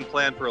 this has been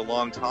planned for a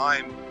long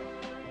time.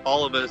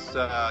 All of us,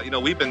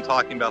 we've been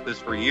talking about this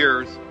for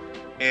years.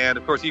 And,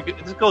 of course,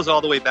 this goes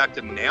all the way back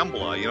to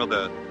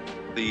NAMBLA.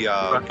 The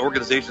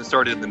organization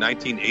started in the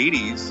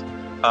 1980s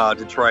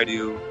to try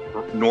to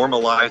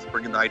normalize,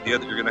 bring in the idea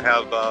that you're going to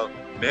have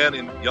men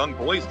and young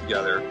boys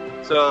together.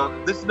 So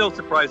this is no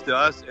surprise to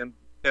us.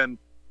 And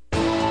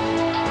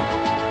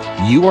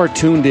you are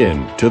tuned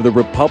in to the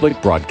Republic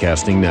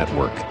Broadcasting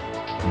Network.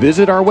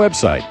 Visit our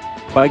website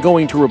by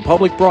going to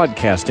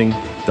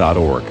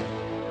republicbroadcasting.org.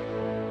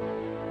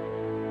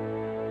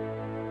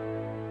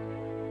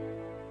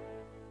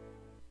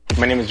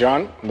 My name is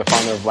John. I'm the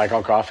founder of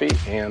Blackout Coffee,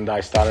 and I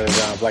started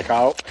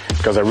Blackout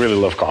because I really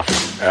love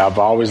coffee. I've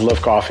always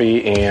loved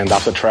coffee, and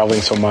after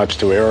traveling so much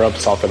to Europe,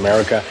 South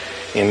America,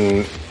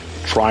 and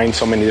trying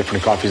so many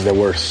different coffees that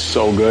were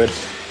so good,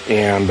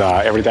 and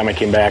every time I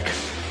came back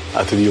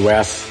to the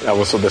U.S., I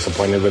was so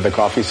disappointed with the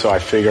coffee, so I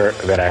figured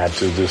that I had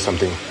to do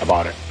something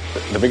about it.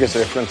 The biggest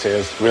difference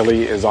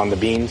is on the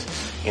beans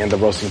and the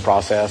roasting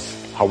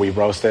process, how we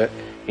roast it,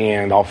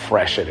 and how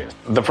fresh it is.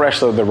 The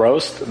fresher the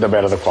roast, the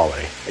better the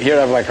quality. Here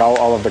I have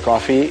all of the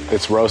coffee.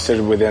 It's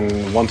roasted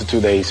within 1 to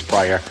 2 days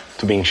prior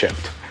to being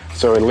shipped.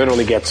 So it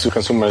literally gets to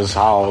consumer's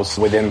house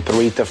within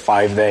 3 to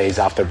 5 days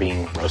after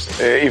being roasted.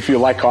 If you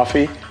like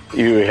coffee,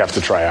 you have to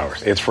try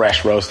ours. It's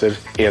fresh roasted.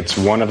 It's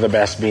one of the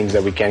best beans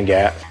that we can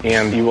get,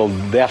 and you will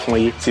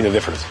definitely see the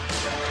difference.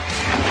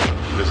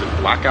 Visit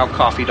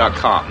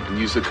blackoutcoffee.com and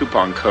use the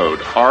coupon code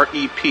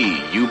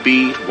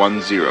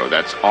REPUB10.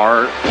 That's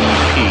REPUB10.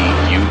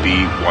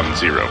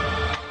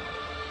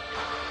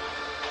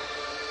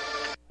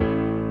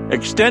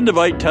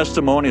 Extendivite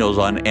testimonials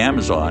on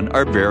Amazon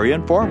are very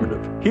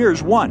informative.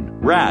 Here's one.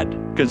 RAD.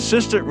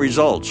 Consistent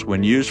results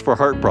when used for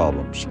heart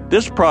problems.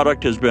 This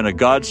product has been a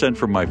godsend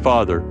for my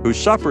father, who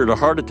suffered a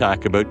heart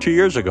attack about 2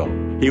 years ago.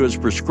 He was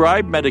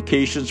prescribed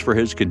medications for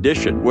his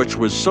condition, which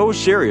was so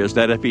serious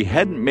that if he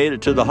hadn't made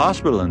it to the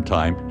hospital in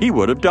time, he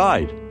would have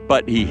died.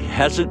 But he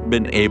hasn't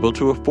been able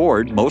to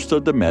afford most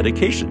of the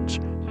medications.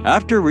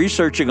 After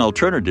researching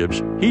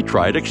alternatives, he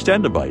tried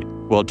Extendivite.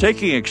 While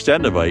taking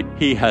Extendivite,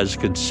 he has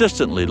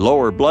consistently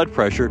lower blood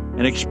pressure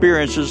and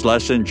experiences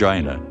less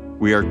angina.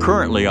 We are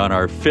currently on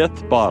our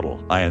 5th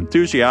bottle. I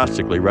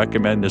enthusiastically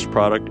recommend this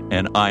product,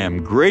 and I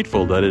am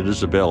grateful that it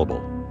is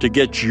available. To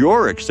get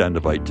your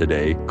Extendivite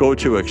today, go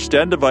to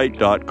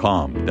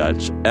extendivite.com.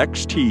 That's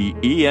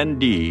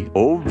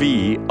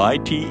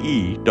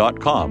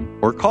XTENDOVITE.com,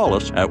 or call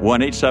us at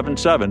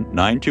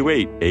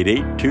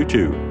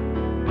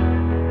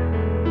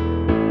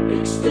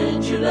 1-877-928-8822.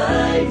 Extend your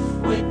life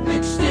with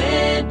Extendovite.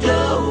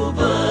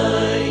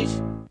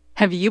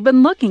 Have you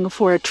been looking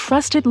for a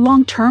trusted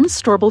long-term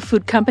storable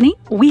food company?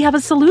 We have a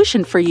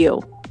solution for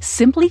you.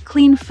 Simply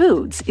Clean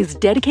Foods is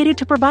dedicated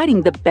to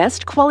providing the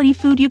best quality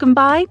food you can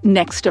buy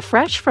next to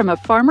fresh from a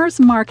farmer's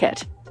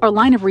market. Our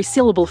line of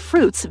resealable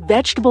fruits,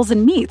 vegetables,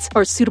 and meats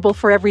are suitable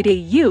for everyday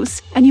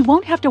use, and you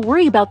won't have to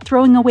worry about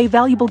throwing away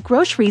valuable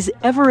groceries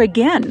ever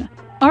again.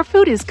 Our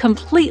food is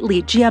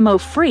completely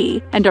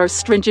GMO-free, and our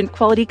stringent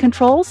quality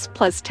controls,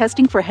 plus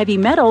testing for heavy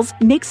metals,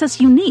 makes us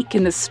unique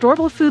in the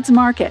storable foods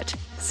market.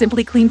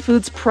 Simply Clean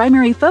Foods'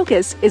 primary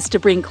focus is to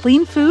bring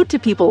clean food to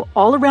people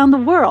all around the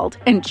world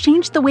and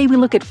change the way we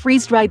look at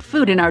freeze-dried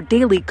food in our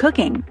daily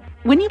cooking.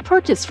 When you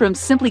purchase from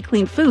Simply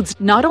Clean Foods,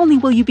 not only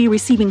will you be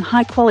receiving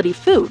high-quality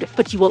food,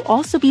 but you will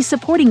also be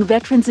supporting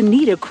veterans in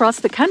need across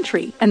the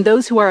country and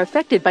those who are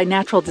affected by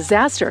natural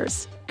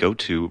disasters. Go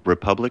to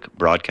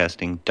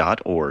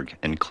republicbroadcasting.org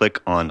and click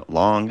on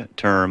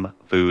long-term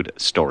food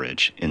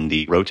storage in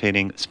the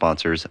rotating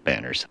sponsors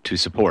banners to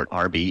support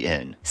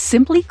RBN.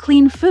 Simply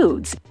Clean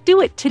Foods.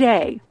 Do it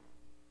today.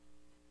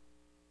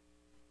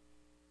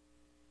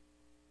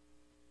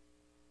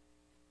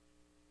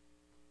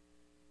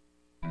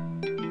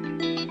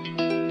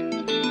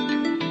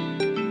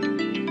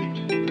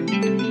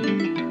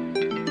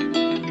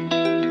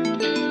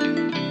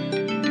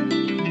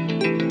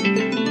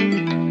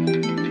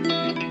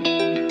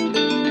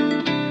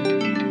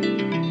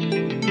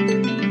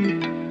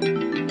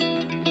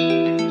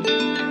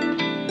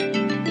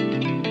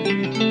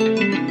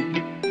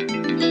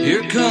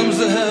 Here comes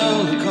the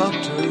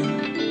helicopter,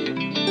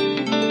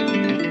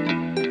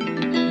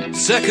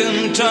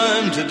 second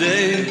time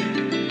today.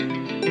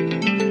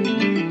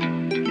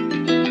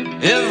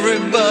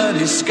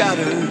 Everybody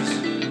scatters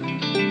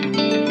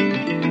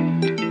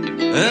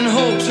and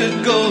hopes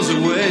it goes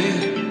away.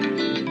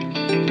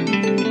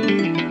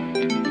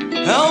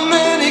 How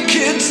many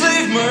kids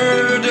they've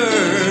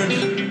murdered,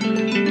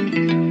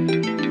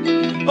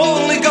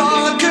 only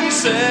God can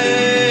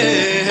say.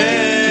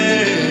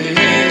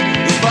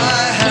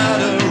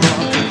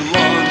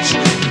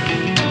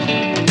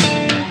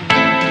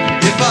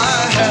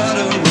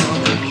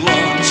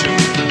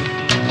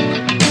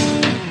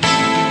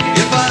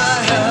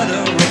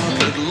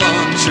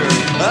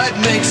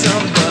 Make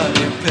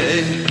somebody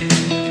pay.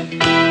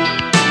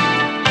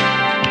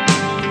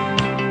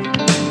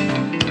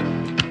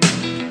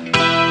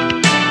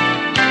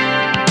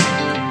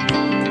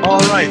 All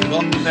right,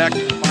 welcome back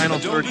to the final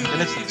 30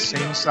 minutes of the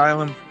Sane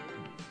Asylum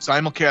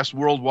simulcast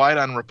worldwide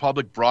on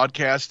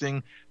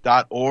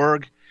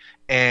republicbroadcasting.org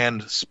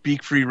and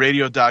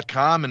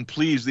speakfreeradio.com. And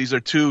please, these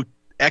are two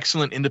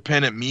excellent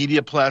independent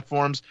media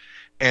platforms,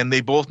 and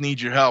they both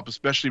need your help,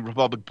 especially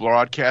Republic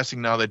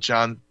Broadcasting, now that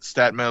John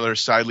Statmiller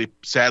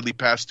sadly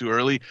passed too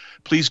early.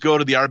 Please go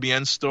to the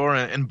RBN store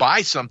and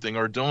buy something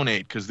or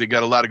donate, because they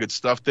got a lot of good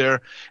stuff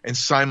there. And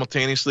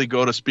simultaneously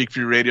go to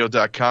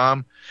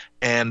speakfreeradio.com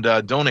and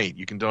donate.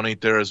 You can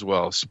donate there as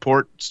well.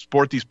 Support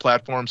these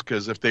platforms,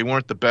 because if they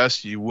weren't the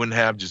best, you wouldn't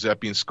have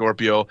Giuseppe and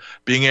Scorpio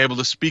being able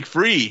to speak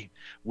free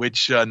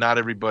which not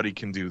everybody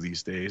can do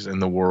these days in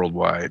the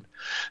worldwide.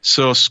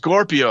 So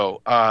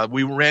Scorpio,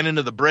 we ran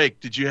into the break.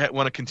 Did you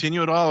want to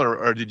continue at all,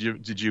 or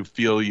did you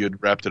feel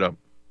you'd wrapped it up?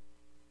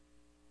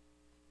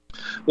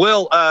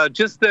 Well,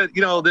 just that,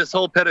 this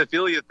whole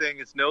pedophilia thing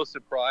is no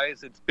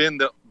surprise. It's been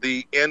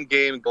the end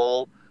game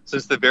goal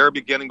since the very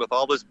beginning with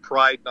all this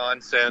pride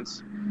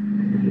nonsense.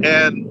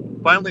 And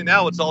finally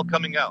now it's all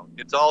coming out.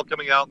 It's all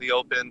coming out in the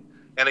open.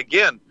 And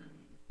again,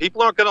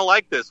 people aren't going to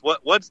like this.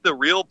 What's the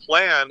real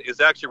plan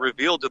is actually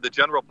revealed to the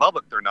general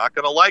public. They're not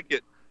going to like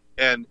it.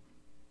 And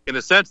in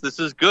a sense, this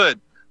is good.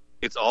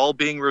 It's all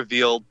being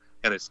revealed,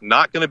 and it's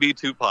not going to be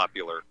too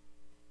popular.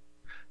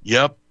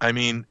 Yep. I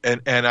mean,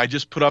 and I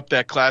just put up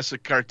that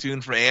classic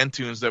cartoon for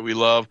Antunes that we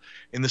love.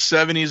 In the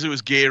 70s, it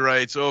was gay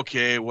rights.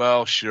 Okay,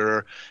 well,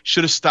 sure.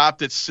 Should have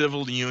stopped at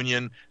civil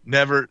union.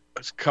 Never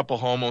a couple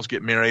homos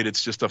get married.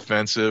 It's just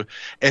offensive.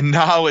 And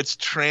now it's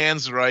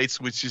trans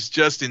rights, which is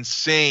just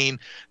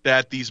insane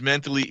that these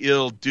mentally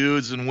ill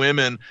dudes and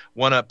women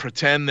want to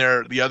pretend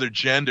they're the other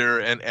gender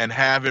and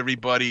have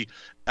everybody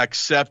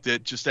accept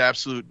it. Just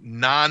absolute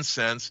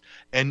nonsense.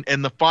 And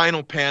the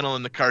final panel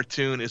in the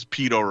cartoon is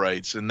pedo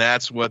rights, and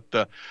that's what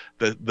the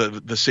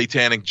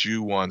satanic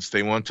Jew wants.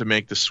 They want to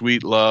make the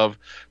sweet love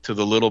to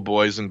the little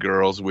boys and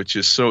girls, which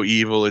is so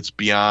evil it's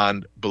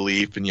beyond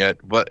belief. And yet,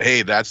 but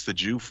hey, that's the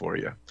Jew for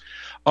you.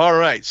 All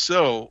right,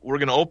 so we're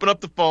going to open up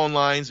the phone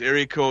lines.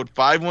 Area code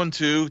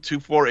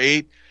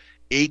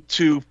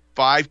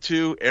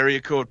 512-248-8252.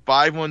 Area code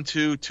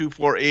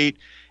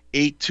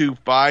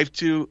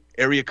 512-248-8252.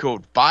 Area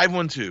code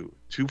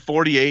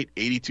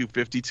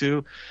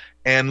 512-248-8252.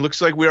 And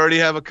looks like we already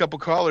have a couple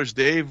callers.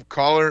 Dave,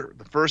 caller,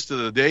 the first of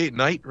the day,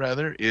 night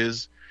rather,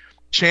 is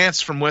Chance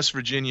from West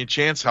Virginia.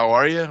 Chance, how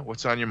are you?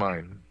 What's on your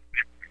mind?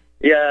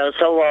 Yes,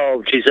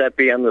 hello,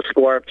 Giuseppe and the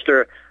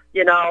Scorpster.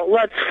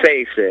 Let's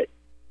face it.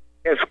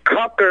 If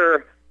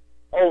Cucker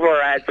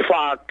over at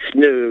Fox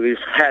News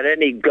had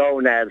any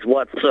gonads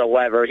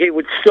whatsoever, he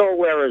would still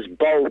wear his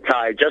bow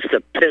tie just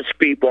to piss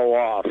people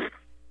off.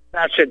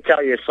 That should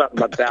tell you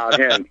something about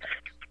him.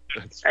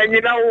 And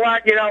you know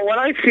what? When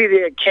I see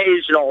the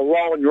occasional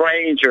Lone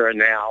Ranger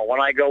now, when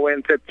I go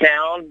into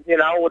town,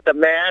 with the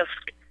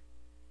mask,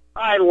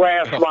 I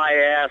laugh my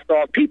ass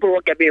off. People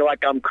look at me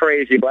like I'm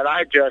crazy, but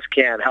I just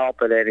can't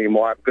help it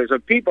anymore because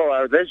if people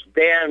are this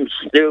damn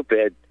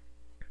stupid,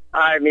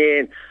 I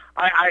mean,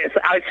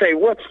 I say,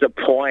 what's the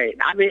point?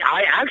 I mean,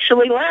 I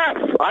actually laugh.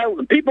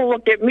 People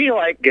look at me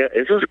like,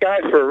 is this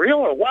guy for real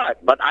or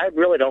what? But I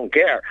really don't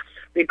care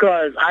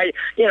because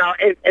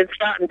it's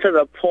gotten to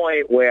the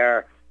point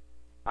where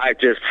I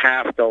just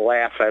have to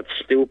laugh at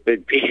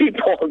stupid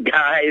people,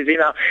 guys.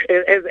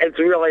 It's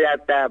really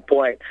at that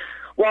point.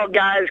 Well,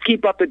 guys,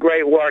 keep up the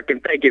great work,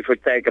 and thank you for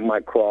taking my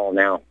call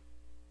now.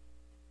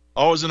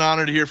 Always an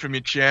honor to hear from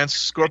you, Chance.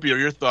 Scorpio,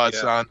 your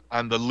thoughts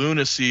on the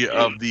lunacy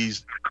of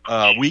these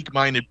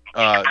weak-minded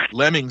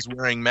lemmings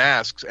wearing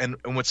masks. And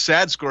what's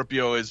sad,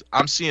 Scorpio, is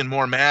I'm seeing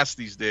more masks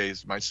these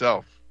days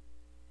myself.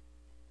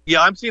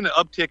 Yeah, I'm seeing an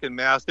uptick in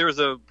masks. There was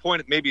a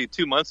point maybe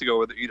 2 months ago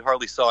where you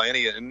hardly saw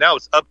any, and now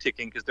it's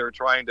upticking because they're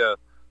trying to,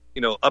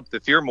 up the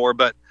fear more.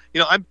 But,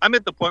 I'm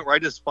at the point where I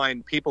just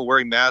find people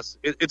wearing masks.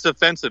 It's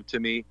offensive to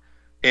me.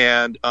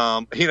 And,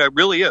 it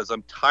really is.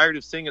 I'm tired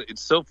of seeing it.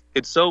 It's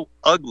so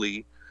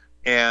ugly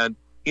and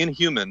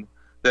inhuman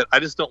that I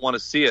just don't want to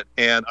see it.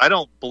 And I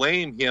don't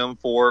blame him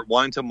for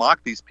wanting to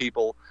mock these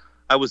people.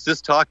 I was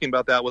just talking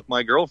about that with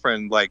my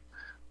girlfriend. Like,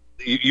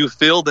 you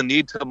feel the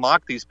need to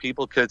mock these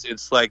people because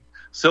it's like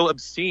so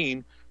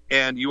obscene,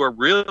 and you are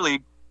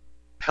really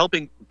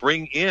helping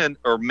bring in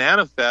or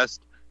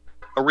manifest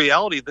a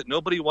reality that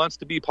nobody wants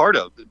to be part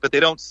of, but they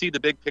don't see the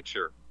big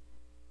picture.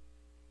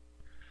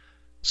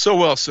 So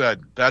well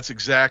said. That's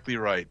exactly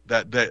right.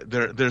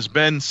 There's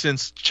been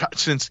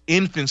since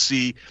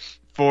infancy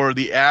for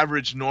the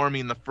average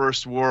normie in the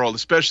first world,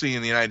 especially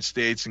in the United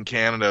States and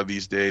Canada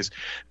these days,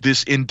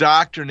 this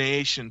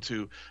indoctrination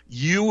to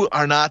you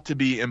are not to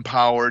be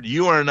empowered,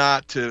 you are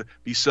not to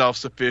be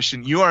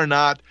self-sufficient, you are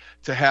not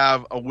to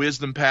have a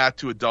wisdom path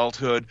to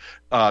adulthood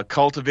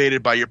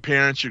cultivated by your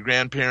parents, your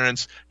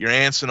grandparents, your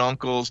aunts and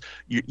uncles,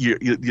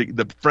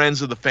 the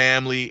friends of the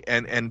family,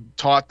 and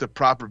taught the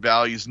proper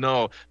values.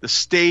 No, the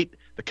state,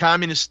 the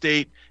communist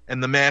state,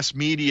 and the mass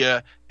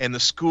media and the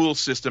school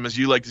system, as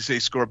you like to say,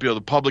 Scorpio,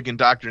 the public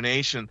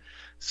indoctrination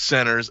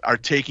centers are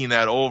taking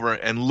that over.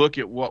 And look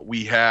at what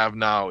we have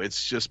now.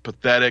 It's just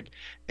pathetic,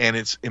 and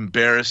it's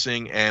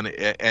embarrassing, and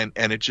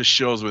it just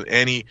shows with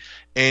any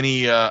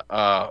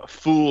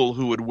fool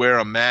who would wear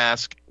a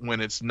mask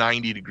when it's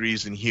 90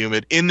 degrees and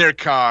humid in their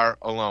car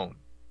alone.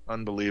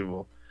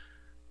 Unbelievable.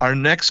 Our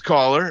next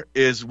caller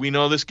is, we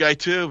know this guy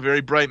too,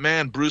 very bright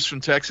man, Bruce from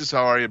Texas.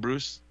 How are you,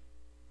 Bruce?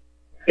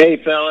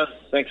 Hey, fellas.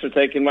 Thanks for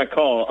taking my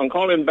call. I'm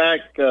calling back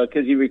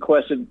because you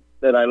requested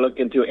that I look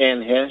into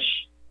Ann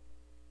Hesh.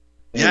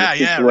 Right.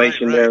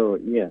 There.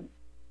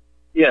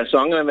 Yeah, so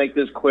I'm going to make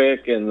this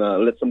quick and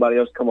let somebody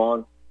else come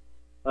on.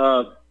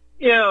 When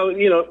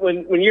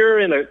you're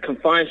in a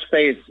confined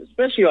space,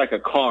 especially like a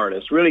car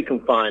that's really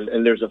confined,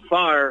 and there's a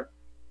fire,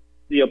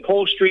 the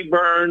upholstery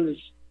burns.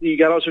 You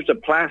got all sorts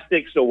of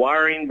plastics, the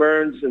wiring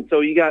burns, and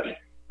so you got.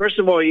 First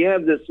of all, you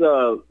have this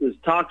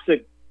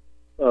toxic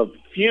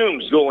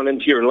fumes going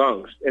into your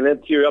lungs and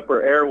into your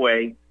upper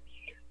airway.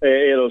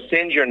 It'll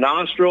singe your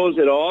nostrils.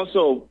 It'll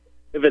also,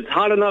 if it's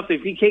hot enough,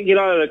 if you can't get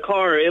out of the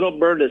car, it'll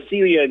burn the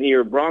cilia in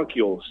your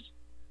bronchioles,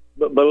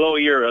 below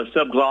your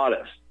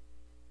subglottis.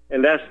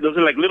 And those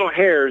are like little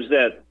hairs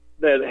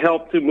that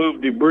help to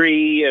move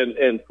debris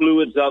and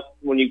fluids up.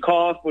 When you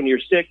cough, when you're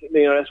sick,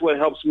 that's what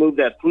helps move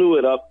that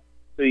fluid up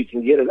so you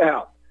can get it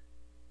out.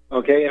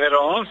 Okay, and it'll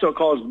also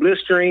cause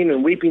blistering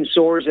and weeping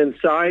sores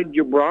inside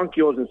your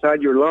bronchioles,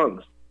 inside your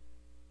lungs.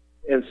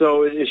 And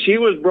so she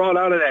was brought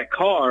out of that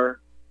car,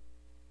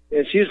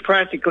 and she was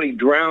practically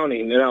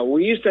drowning. Now,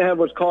 we used to have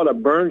what's called a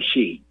burn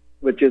sheet,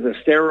 which is a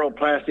sterile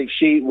plastic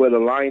sheet with a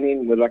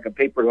lining, with like a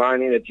paper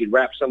lining that you'd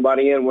wrap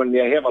somebody in when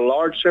they have a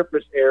large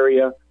surface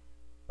area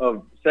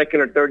of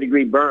second or third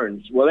degree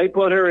burns. Well, they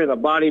put her in a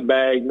body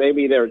bag.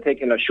 Maybe they were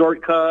taking a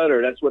shortcut,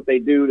 or that's what they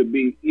do to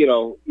be,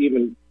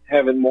 even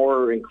having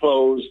more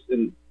enclosed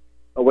and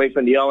away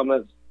from the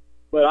elements.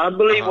 But I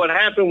believe what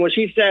happened when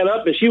she sat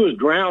up is she was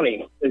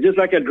drowning. And just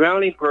like a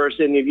drowning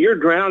person, if you're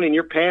drowning,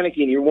 you're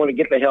panicking, you want to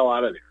get the hell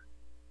out of there.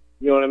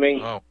 You know what I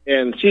mean? Oh.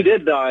 And she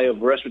did die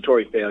of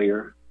respiratory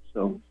failure.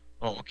 So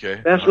okay.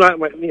 That's not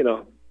what,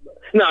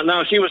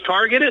 Now, she was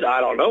targeted?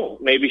 I don't know.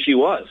 Maybe she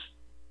was.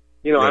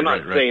 I'm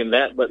not saying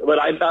that, but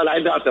I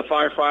thought the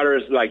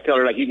firefighters tell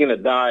her you're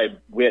gonna die,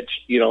 witch,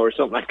 or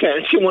something like that.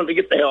 And she wanted to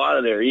get the hell out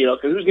of there, because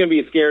who's gonna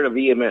be scared of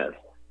EMS?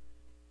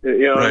 You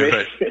know what I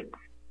mean? Right.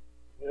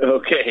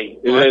 Okay,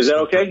 is that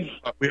okay?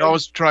 We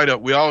always try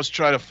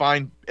to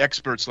find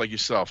experts like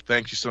yourself.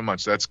 Thank you so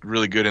much. That's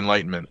really good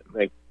enlightenment.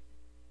 Thanks.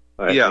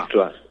 All right, yeah.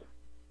 Thanks.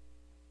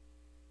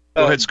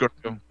 Go ahead,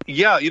 Scorpio.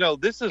 Yeah,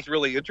 this is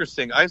really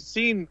interesting. I've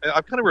kind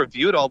of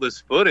reviewed all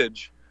this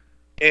footage,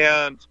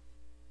 and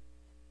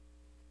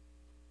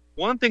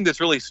one thing that's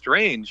really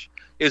strange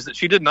is that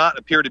she did not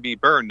appear to be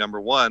burned,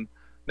 number one.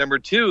 Number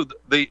two,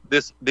 the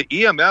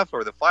EMF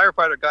or the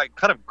firefighter guy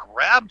kind of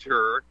grabbed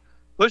her,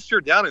 pushed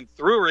her down, and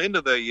threw her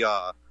into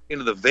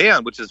the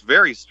van, which is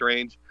very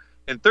strange.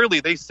 And thirdly,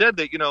 they said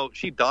that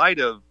she died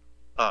of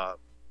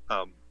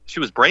she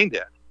was brain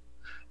dead.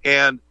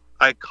 And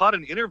I caught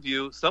an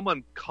interview.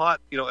 Someone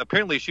caught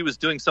apparently she was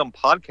doing some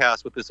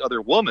podcast with this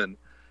other woman,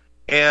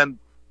 and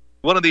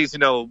one of these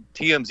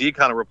TMZ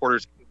kind of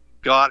reporters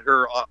got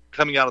her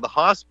coming out of the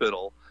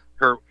hospital,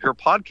 her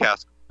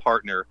podcast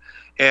partner,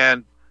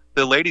 and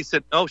the lady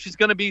said, "Oh, she's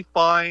going to be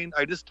fine.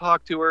 I just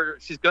talked to her.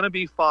 She's going to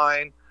be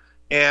fine."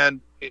 And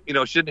she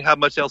didn't have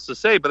much else to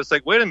say. But it's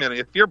like, wait a minute,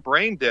 if you're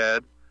brain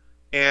dead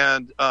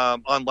and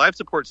on life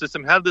support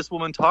system, how did this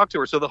woman talk to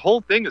her? So the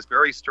whole thing is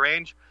very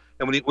strange.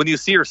 And when you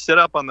see her sit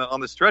up on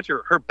the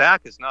stretcher, her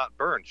back is not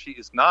burned. She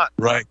is not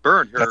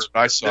burned. That's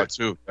what I saw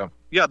too.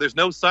 Yeah, there's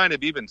no sign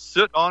of even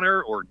soot on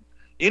her or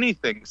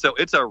anything. So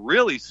it's a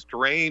really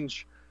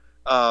strange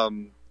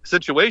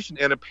situation.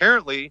 And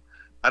apparently,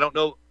 I don't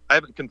know, I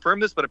haven't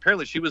confirmed this, but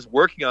apparently she was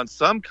working on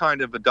some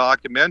kind of a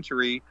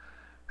documentary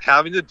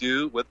having to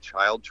do with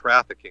child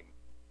trafficking.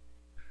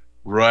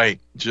 Right.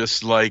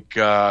 Just like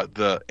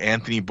the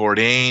Anthony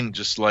Bourdain,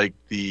 just like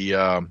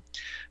the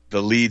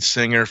lead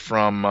singer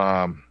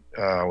from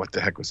what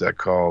the heck was that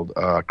called?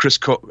 Chris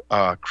Cornell.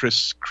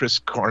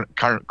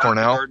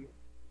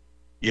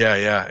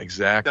 Yeah,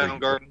 exactly.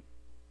 Soundgarden.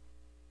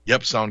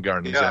 Yep,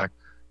 Soundgarden, yeah,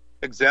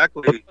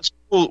 exactly. That's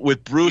cool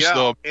with Bruce,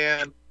 though.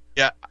 And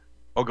yeah.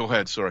 Oh, go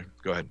ahead. Sorry.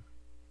 Go ahead.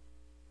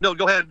 No,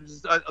 go ahead.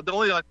 The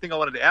only thing I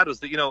wanted to add was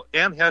that,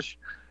 Anne Hesh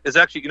is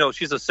actually,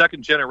 she's a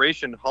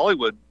second-generation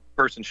Hollywood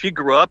person. She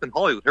grew up in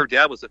Hollywood. Her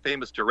dad was a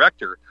famous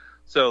director.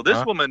 So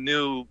this woman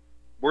knew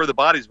where the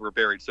bodies were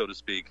buried, so to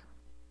speak.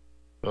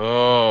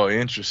 Oh,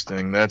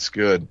 interesting. That's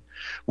good.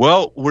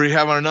 Well, we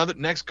have our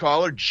next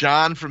caller,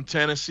 John from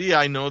Tennessee.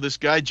 I know this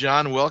guy.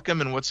 John, welcome,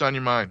 and what's on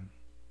your mind?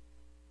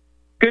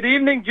 Good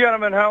evening,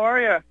 gentlemen. How are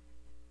you?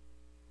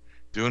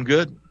 Doing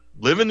good.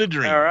 Living the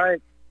dream. All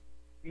right.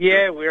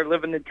 Yeah, we're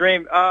living the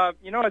dream.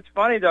 It's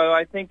funny, though.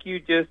 I think you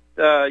just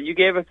you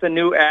gave us a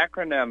new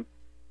acronym.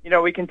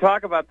 We can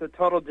talk about the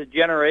total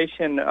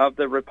degeneration of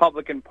the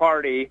Republican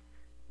Party,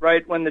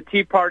 right? When the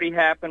Tea Party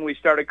happened, we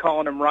started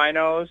calling them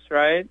rhinos,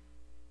 right?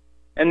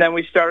 And then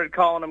we started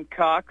calling them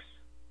cucks.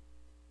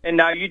 And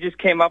now you just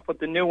came up with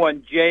the new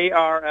one,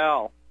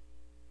 JRL.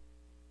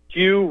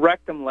 Jew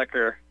Rectum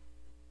Liquor.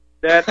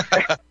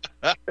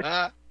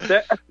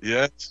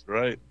 Yes,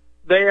 right.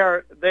 They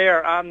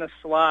are on the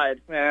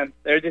slide, man.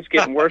 They're just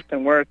getting worse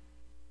and worse.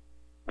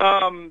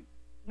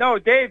 No,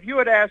 Dave, you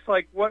had asked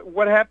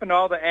what happened to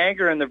all the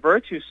anger and the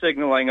virtue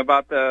signaling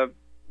about the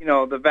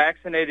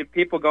vaccinated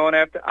people going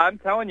after. I'm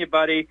telling you,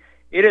 buddy,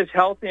 it is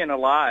healthy and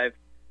alive.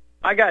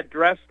 I got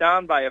dressed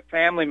down by a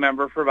family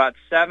member for about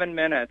 7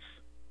 minutes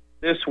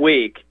this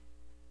week,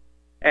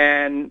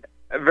 and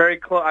very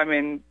close. I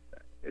mean,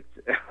 it's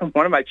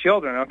one of my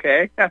children.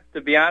 Okay,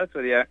 to be honest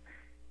with you,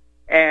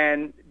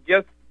 and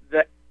just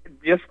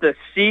the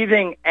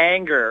seething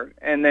anger,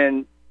 and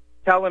then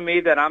telling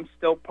me that I'm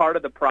still part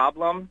of the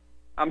problem.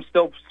 I'm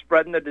still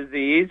spreading the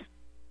disease.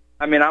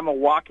 I mean, I'm a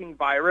walking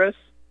virus.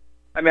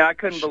 I mean, I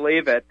couldn't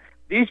believe it.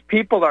 These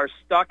people are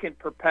stuck in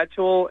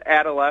perpetual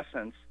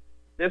adolescence.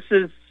 This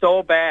is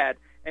so bad.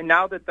 And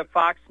now that the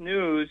Fox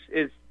News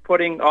is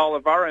putting all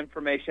of our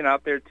information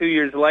out there 2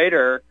 years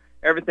later,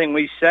 everything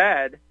we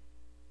said,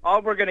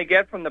 all we're going to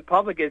get from the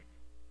public is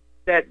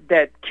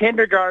that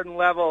kindergarten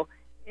level,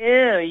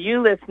 ew,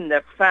 you listen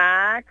to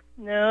Fox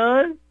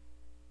News?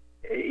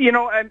 You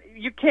know, and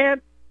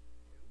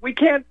we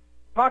can't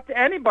talk to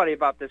anybody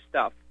about this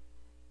stuff.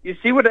 You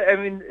see what, I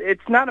mean,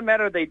 it's not a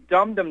matter of they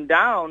dumbed them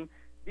down.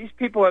 These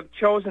people have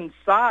chosen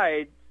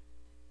sides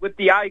with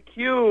the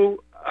IQ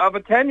of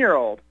a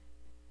 10-year-old.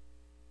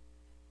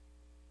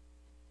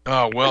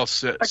 Oh, well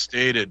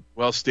stated.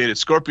 Well stated.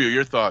 Scorpio,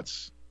 your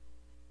thoughts?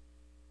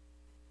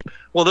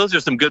 Well, those are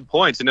some good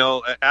points. You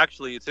know,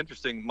 actually, it's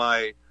interesting.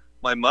 My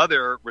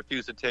mother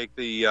refused to take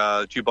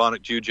the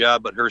bubonic Jew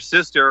jab, but her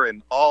sister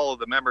and all of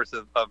the members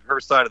of her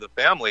side of the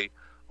family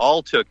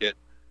all took it.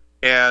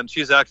 And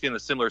she's actually in a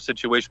similar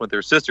situation with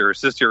her sister. Her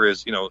sister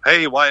is, you know,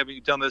 hey, why haven't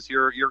you done this?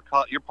 You're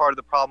part of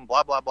the problem,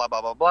 blah, blah, blah,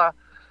 blah, blah, blah.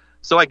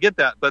 So I get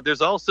that. But there's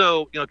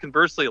also, you know,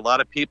 conversely, a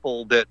lot of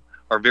people that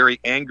are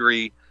very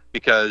angry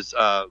because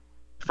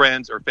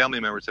friends or family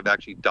members have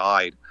actually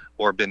died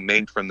or been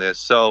maimed from this.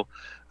 So,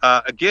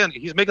 again,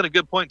 he's making a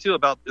good point, too,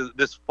 about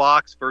this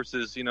Fox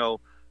versus, you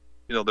know,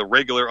 the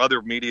regular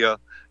other media.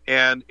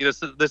 And, you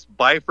know, this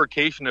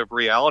bifurcation of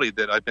reality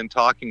that I've been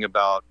talking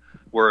about,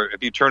 where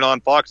if you turn on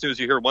Fox News,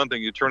 you hear one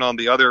thing. You turn on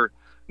the other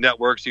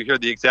networks, you hear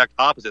the exact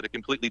opposite, a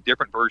completely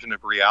different version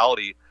of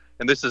reality.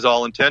 And this is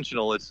all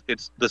intentional. It's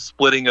the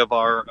splitting of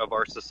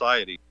our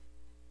society.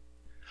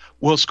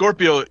 Well,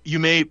 Scorpio, you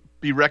may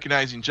be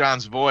recognizing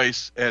John's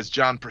voice as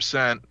John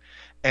Percent,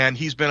 and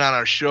he's been on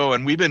our show,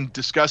 and we've been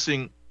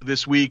discussing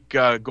this week,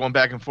 going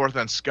back and forth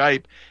on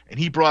Skype, and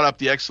he brought up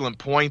the excellent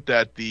point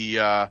that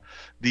the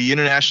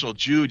international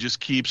Jew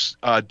just keeps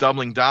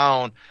doubling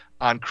down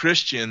on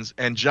Christians.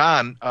 And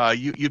John,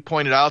 you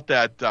pointed out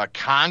that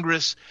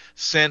Congress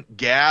sent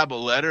Gab a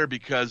letter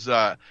because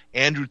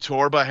Andrew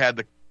Torba had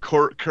the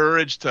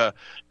courage to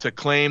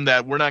claim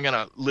that we're not going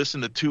to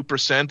listen to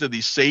 2% of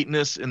these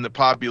Satanists in the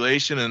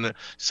population, and the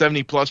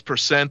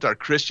 70+% are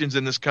Christians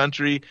in this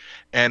country.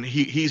 And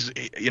he's,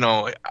 you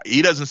know,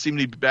 he doesn't seem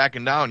to be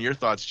backing down. Your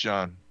thoughts,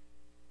 John?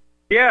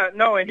 Yeah,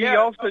 no, and he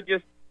also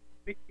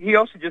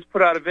just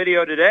put out a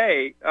video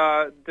today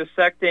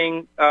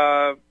dissecting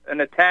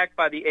an attack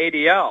by the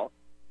ADL.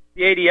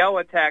 The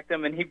ADL attacked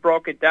him, and he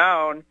broke it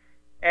down.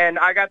 And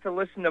I got to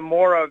listen to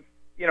more of,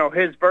 you know,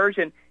 his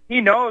version. He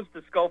knows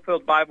the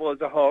Schofield Bible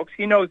is a hoax.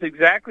 He knows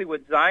exactly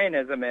what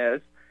Zionism is.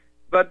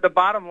 But the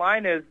bottom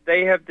line is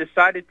they have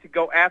decided to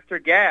go after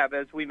Gab,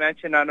 as we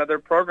mentioned on other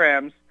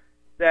programs,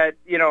 that,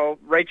 you know,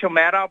 Rachel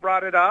Maddow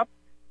brought it up,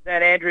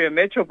 that Andrea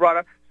Mitchell brought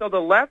up. So the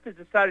left has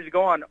decided to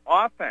go on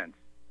offense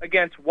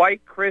against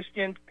white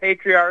Christians,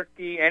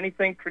 patriarchy,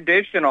 anything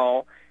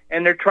traditional,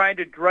 and they're trying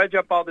to dredge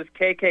up all this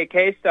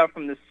KKK stuff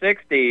from the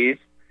 60s.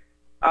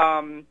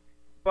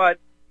 But,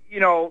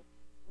 you know,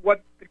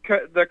 what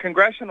the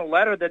congressional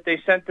letter that they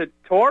sent to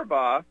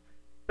Torba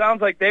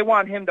sounds like they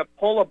want him to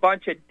pull a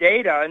bunch of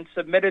data and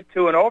submit it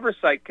to an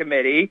oversight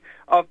committee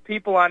of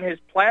people on his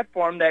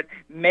platform that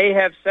may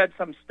have said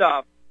some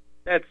stuff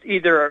that's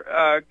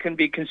either can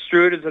be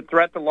construed as a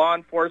threat to law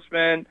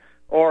enforcement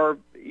or,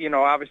 you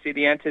know, obviously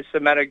the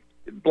anti-Semitic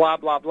blah,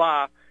 blah,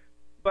 blah.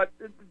 But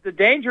the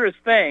dangerous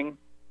thing,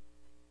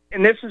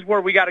 and this is where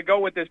we got to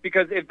go with this,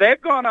 because if they've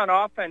gone on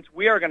offense,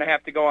 we are going to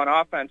have to go on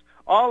offense.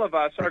 All of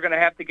us are going to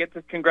have to get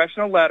this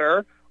congressional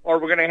letter, or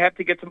we're going to have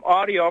to get some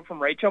audio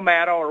from Rachel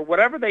Maddow, or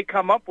whatever they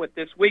come up with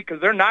this week,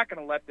 because they're not going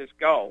to let this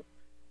go.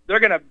 They're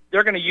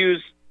going to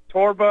use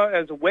Torba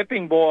as a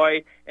whipping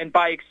boy, and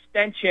by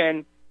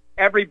extension,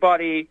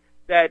 everybody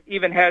that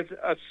even has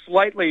a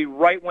slightly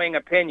right-wing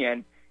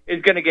opinion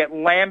is going to get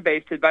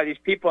lambasted by these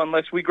people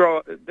unless we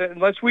grow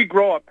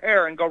a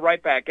pair and go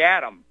right back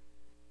at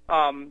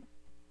them.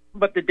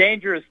 But the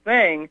dangerous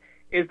thing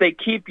is they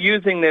keep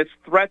using this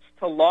threats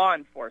to law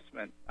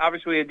enforcement.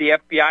 Obviously, the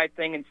FBI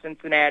thing in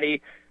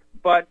Cincinnati,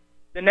 but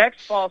the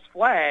next false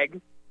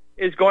flag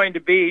is going to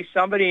be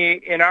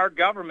somebody in our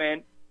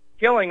government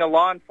killing a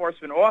law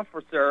enforcement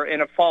officer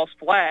in a false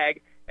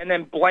flag and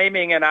then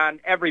blaming it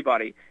on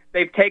everybody.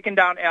 They've taken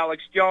down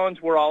Alex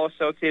Jones. We're all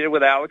associated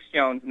with Alex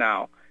Jones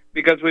now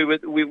because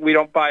we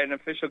don't buy an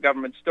official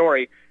government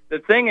story. The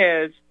thing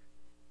is,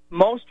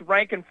 most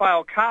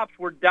rank-and-file cops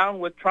were down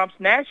with Trump's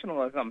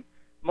nationalism.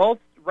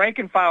 Most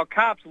rank-and-file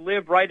cops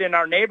live right in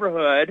our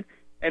neighborhood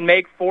and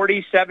make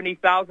 $40,000,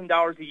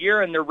 $70,000 a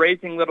year, and they're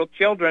raising little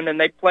children, and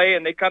they play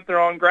and they cut their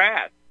own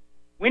grass.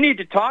 We need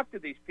to talk to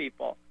these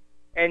people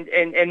and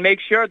make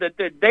sure that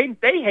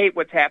they hate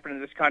what's happening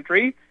in this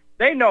country.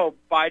 They know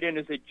Biden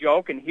is a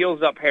joke and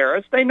heals up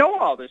Harris. They know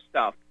all this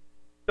stuff.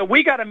 So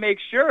we got to make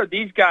sure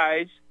these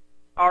guys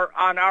are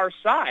on our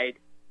side,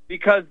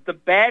 because the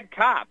bad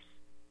cops,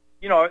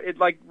 you know,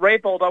 like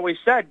Raybould always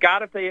said,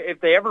 God,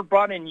 if they ever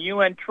brought in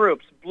UN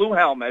troops, blue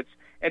helmets,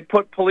 and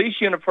put police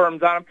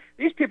uniforms on them,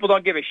 these people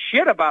don't give a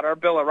shit about our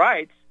Bill of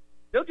Rights.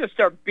 they'll just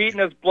start beating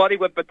us bloody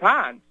with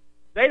batons.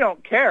 They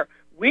don't care.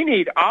 We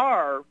need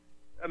our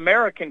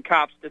American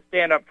cops to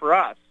stand up for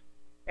us.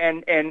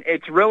 And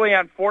it's really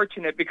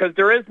unfortunate because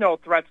there is no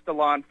threats to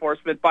law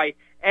enforcement by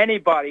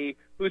anybody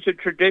who's a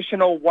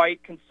traditional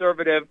white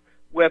conservative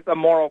with a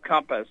moral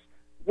compass.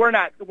 We're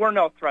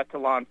no threat to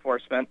law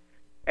enforcement.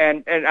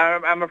 And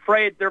I'm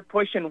afraid they're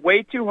pushing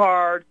way too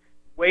hard,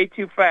 way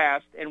too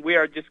fast, and we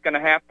are just going to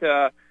have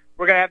to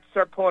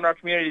start pulling our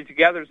community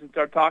together and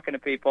start talking to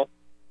people.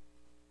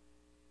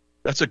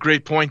 That's a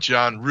great point,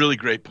 John. Really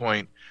great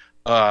point.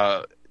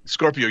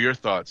 Scorpio, your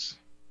thoughts?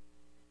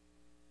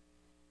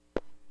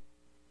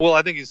 Well,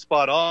 I think he's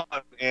spot on,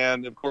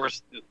 and of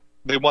course,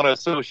 they want to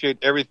associate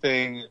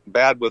everything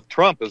bad with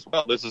Trump as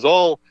well. This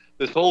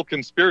whole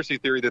conspiracy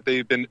theory that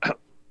they've been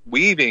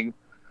weaving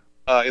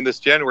in this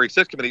January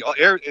 6th committee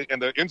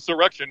and the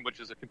insurrection, which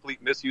is a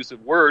complete misuse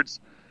of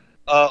words,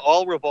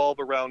 all revolve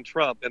around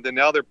Trump. And then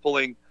now they're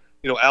pulling,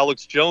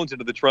 Alex Jones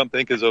into the Trump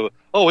thing because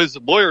his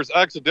lawyers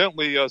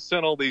accidentally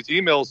sent all these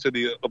emails to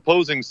the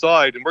opposing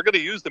side, and we're going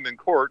to use them in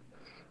court.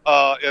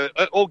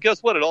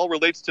 Guess what? It all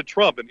relates to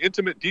Trump and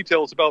intimate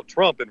details about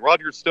Trump and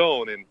Roger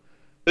Stone and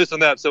this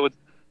and that. So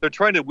they're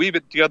trying to weave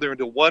it together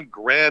into one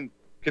grand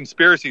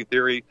conspiracy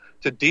theory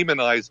to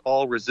demonize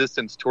all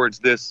resistance towards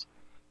this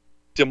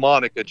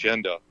demonic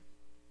agenda.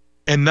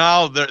 And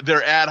now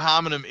their ad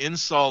hominem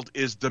insult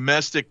is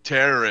domestic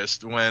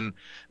terrorist when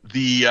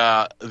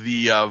the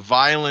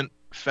violent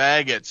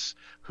faggots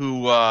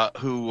who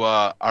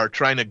are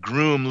trying to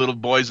groom little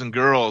boys and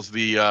girls,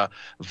 the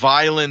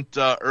violent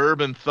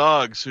urban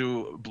thugs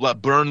who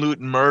burn, loot,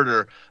 and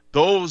murder,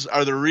 those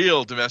are the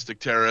real domestic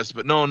terrorists.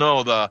 But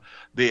no,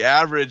 the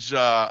average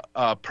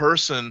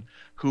person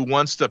who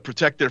wants to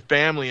protect their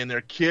family and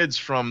their kids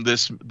from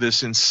this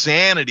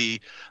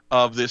insanity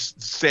of this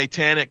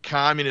satanic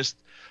communist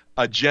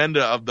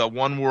agenda of the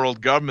one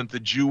world government, the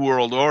Jew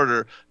world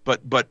order,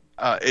 but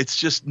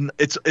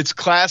it's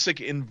classic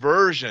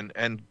inversion.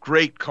 And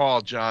great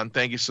call, John.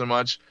 Thank you so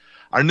much.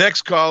 Our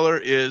next caller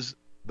is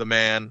the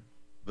man,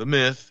 the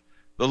myth,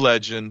 the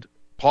legend,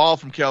 Paul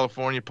from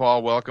California.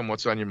 Paul, welcome.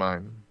 What's on your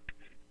mind?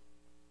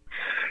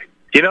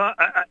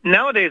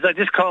 Nowadays I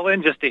just call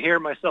in just to hear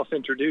myself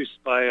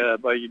introduced by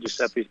you,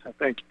 Giuseppe.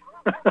 Thank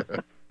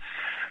you.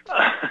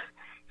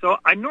 So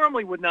I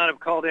normally would not have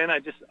called in.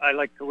 I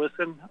like to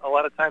listen a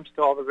lot of times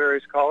to all the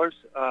various callers.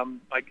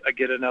 I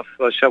get enough,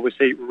 shall we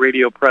say,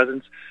 radio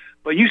presence.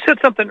 But you said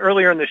something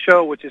earlier in the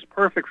show which is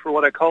perfect for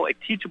what I call a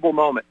teachable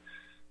moment.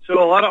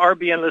 So a lot of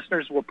RBN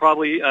listeners will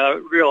probably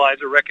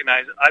realize or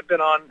recognize I've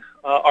been on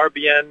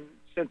RBN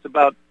since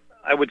about,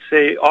 I would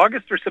say,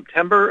 August or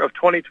September of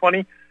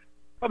 2020,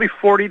 probably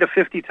 40 to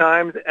 50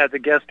 times as a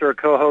guest or a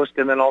co-host,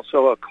 and then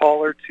also a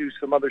caller to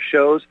some other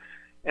shows.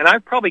 And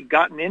I've probably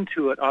gotten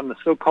into it on the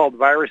so-called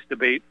virus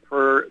debate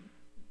for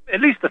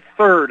at least a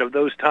third of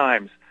those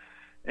times,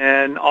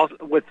 and also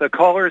with the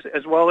callers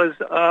as well as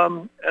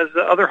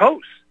the other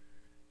hosts.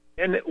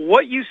 And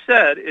what you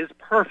said is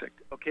perfect.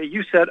 Okay,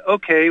 you said,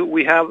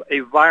 we have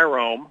a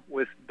virome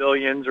with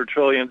billions or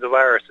trillions of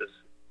viruses,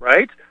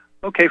 right?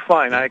 Okay,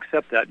 fine, I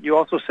accept that. You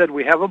also said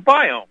we have a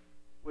biome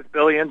with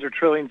billions or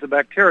trillions of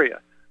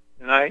bacteria,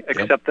 and I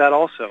accept that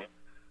also.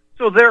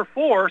 So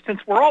therefore, since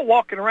we're all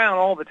walking around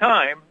all the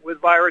time with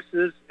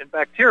viruses and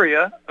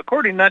bacteria,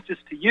 according not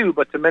just to you,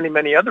 but to many,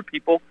 many other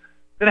people,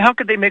 then how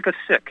could they make us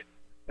sick?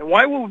 And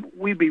why would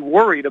we be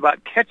worried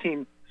about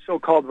catching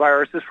so-called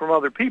viruses from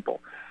other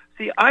people?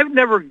 See, I've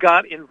never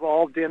got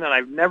involved in, and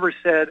I've never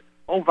said,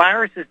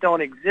 viruses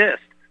don't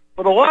exist.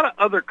 But a lot of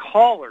other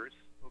callers,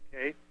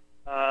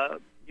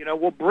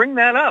 will bring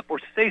that up or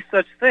say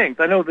such things.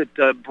 I know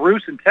that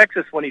Bruce in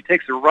Texas, when he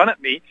takes a run at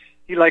me,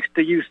 he likes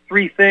to use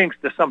three things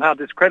to somehow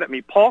discredit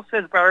me. Paul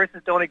says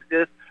viruses don't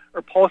exist,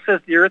 or Paul says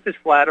the earth is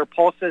flat, or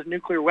Paul says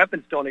nuclear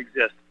weapons don't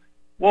exist.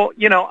 Well,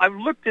 I've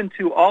looked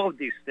into all of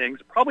these things,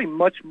 probably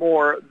much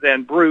more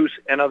than Bruce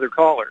and other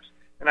callers.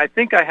 And I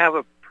think I have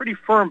a pretty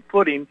firm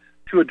footing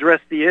to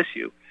address the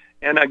issue.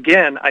 And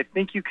again, I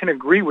think you can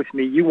agree with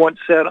me. You once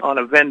said on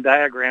a Venn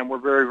diagram, we're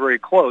very, very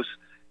close.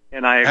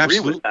 And I agree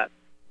with that.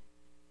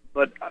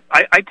 But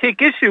I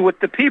take issue with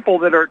the people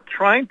that are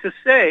trying to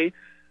say,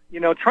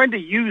 trying to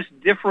use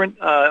different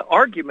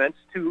arguments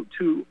to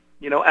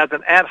as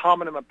an ad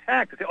hominem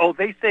attack to say,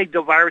 they say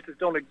the viruses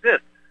don't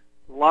exist.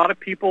 A lot of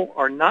people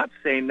are not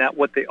saying that.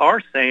 What they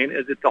are saying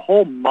is that the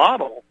whole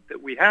model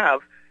that we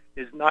have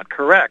is not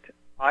correct.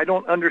 I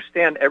don't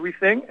understand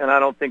everything, and I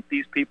don't think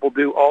these people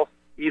do all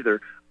either.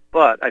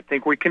 But I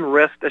think we can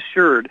rest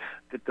assured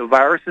that the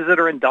viruses that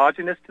are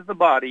endogenous to the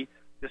body,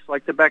 just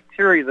like the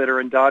bacteria that are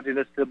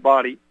endogenous to the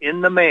body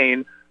in the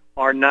main,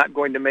 are not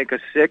going to make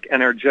us sick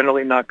and are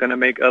generally not going to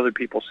make other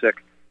people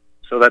sick.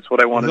 So that's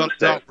what I wanted to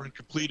say. We're in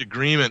complete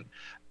agreement.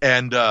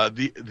 And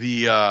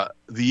the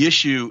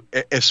issue,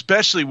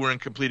 especially we're in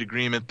complete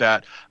agreement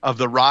that of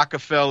the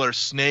Rockefeller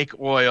snake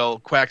oil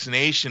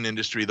quaccination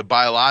industry, the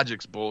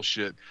biologics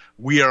bullshit,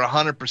 we are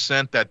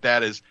 100%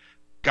 that is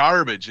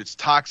garbage. It's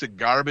toxic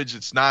garbage.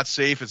 It's not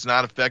safe. It's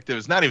not effective.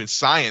 It's not even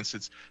science.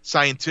 It's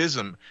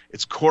scientism.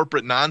 It's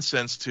corporate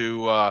nonsense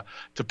to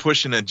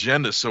push an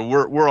agenda. So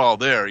we're all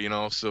there, you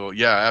know. So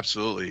yeah,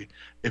 absolutely.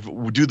 If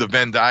we do the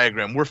Venn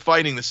diagram, we're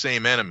fighting the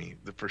same enemy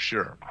for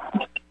sure.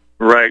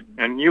 Right,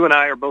 and you and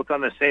I are both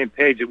on the same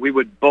page that we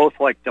would both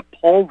like to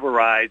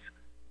pulverize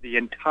the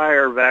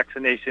entire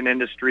vaccination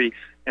industry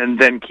and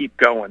then keep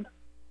going.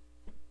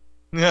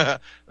 Yeah,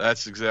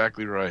 that's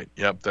exactly right.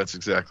 Yep, that's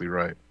exactly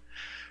right.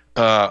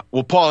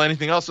 Well, Paul,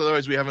 anything else?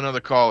 Otherwise, we have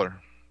another caller.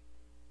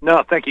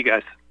 No, thank you,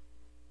 guys.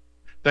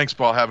 Thanks,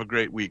 Paul. Have a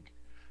great week.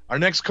 Our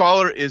next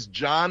caller is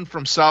John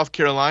from South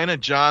Carolina.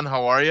 John,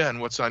 how are you,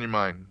 and what's on your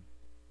mind?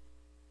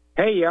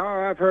 Hey,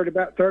 y'all, I've heard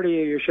about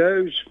 30 of your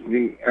shows.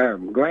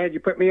 I'm glad you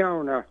put me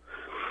on.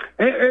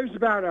 It was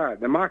about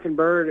the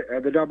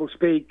Mockingbird, the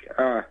doublespeak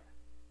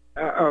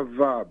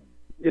of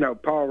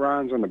Paul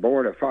Ryan's on the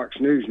board of Fox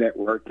News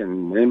Network,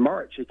 and in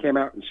March he came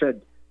out and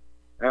said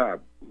that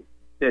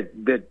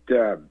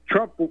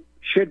Trump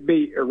should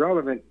be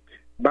irrelevant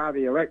by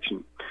the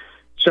election.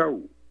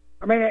 So,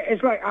 I mean,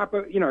 it's like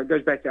it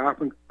goes back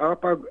to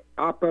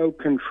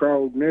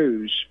Oppo-controlled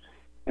news.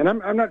 And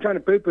I'm not trying to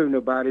poo-poo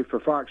nobody for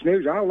Fox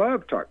News. I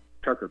love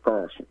Tucker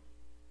Carlson.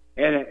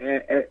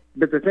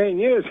 But the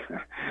thing is,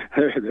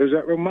 there's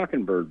that little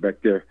Mockingbird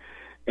back there.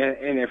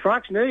 And if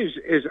Fox News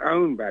is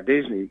owned by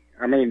Disney,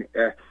 I mean,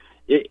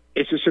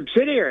 it's a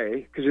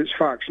subsidiary because it's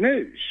Fox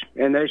News.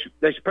 And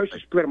they're supposed to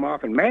split them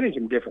off and manage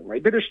them differently,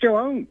 but they're still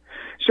owned.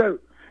 So,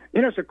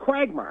 it's a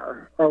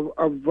quagmire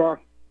of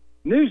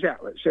news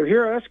outlets. So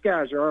here us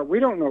guys are. We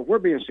don't know if we're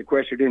being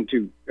sequestered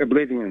into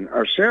oblivion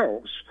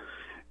ourselves.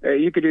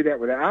 You could do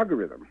that with an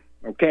algorithm,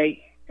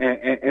 okay?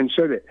 And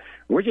so that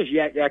we're just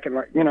yakking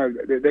like,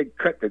 they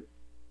cut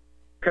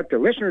the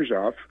listeners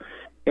off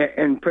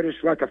and put us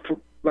like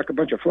a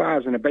bunch of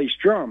flies in a bass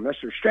drum. That's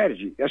their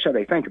strategy. That's how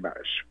they think about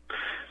us.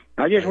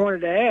 I just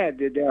wanted to add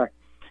that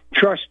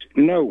trust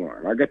no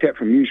one. I got that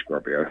from you,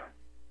 Scorpio.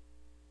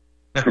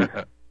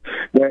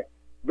 But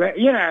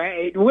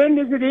when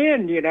does it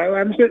end?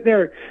 I'm sitting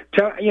there,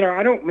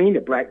 I don't mean to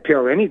black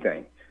pill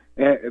anything,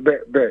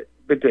 but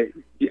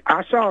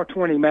I saw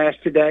 20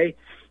 masks today,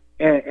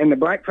 and the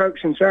black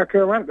folks in South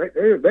Carolina,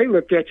 they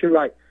look at you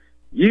like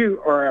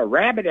you are a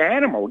rabid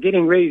animal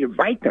getting ready to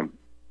bite them.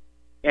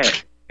 And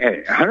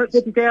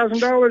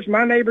 $150,000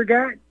 my neighbor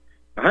got,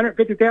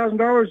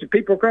 $150,000 the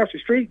people across the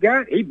street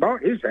got. He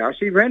bought his house.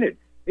 He rented.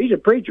 He's a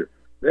preacher.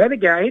 The other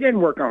guy, he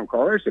didn't work on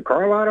cars. The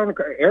car lot on the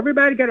car.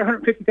 Everybody got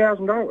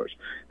 $150,000.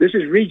 This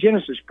is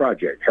Regenesis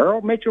Project.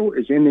 Harold Mitchell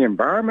is in the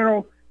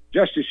Environmental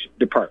Justice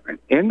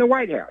Department in the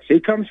White House. He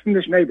comes from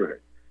this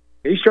neighborhood.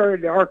 He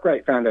started the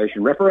Arkwright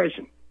Foundation,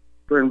 Reparation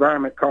for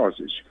Environment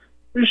Causes.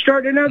 We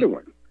started another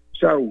one.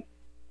 So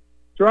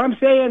I'm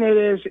saying it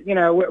is,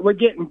 we're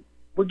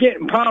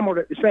getting pommeled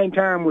at the same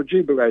time we're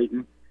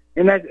jubilating,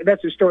 and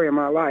that's the story of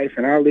my life,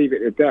 and I'll leave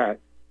it at that.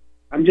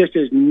 I'm just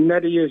as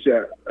nutty as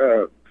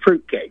a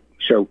fruitcake.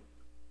 So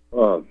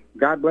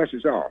God bless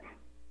us all.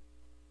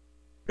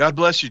 God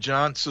bless you,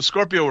 John. So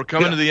Scorpio, we're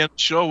coming to the end of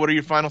the show. What are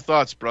your final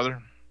thoughts,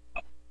 brother?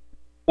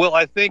 Well,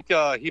 I think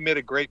he made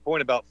a great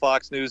point about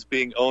Fox News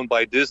being owned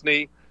by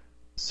Disney.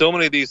 So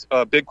many of these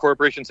big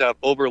corporations have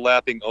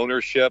overlapping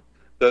ownership.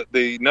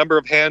 The number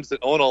of hands that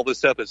own all this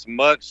stuff is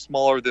much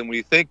smaller than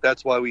we think.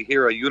 That's why we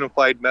hear a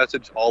unified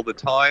message all the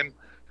time.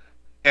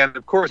 And,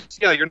 of course,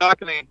 you're not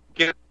going to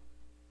get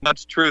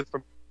much truth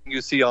from what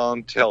you see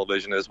on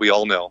television, as we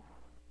all know.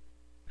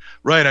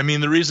 Right. I mean,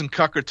 the reason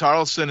Tucker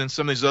Carlson and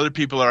some of these other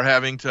people are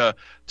having to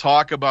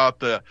talk about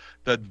the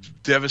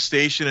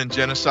devastation and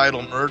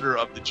genocidal murder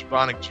of the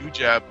bubonic Jew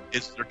jab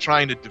is they're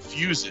trying to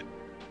diffuse it.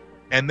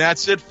 And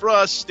that's it for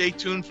us. Stay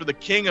tuned for the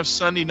King of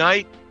Sunday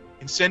Night,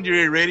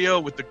 Incendiary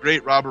Radio with the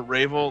great Robert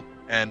Ravel.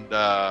 And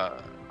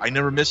I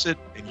never miss it,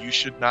 and you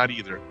should not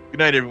either. Good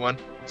night, everyone.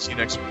 See you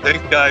next week.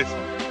 Thanks, guys.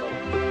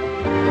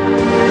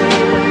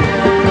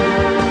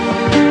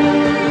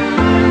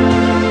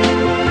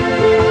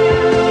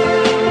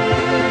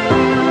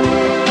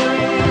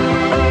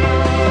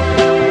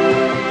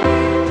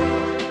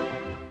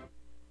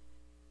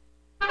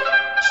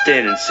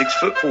 Standing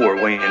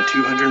 6'4", weighing in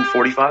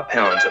 245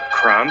 pounds of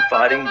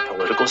crime-fighting,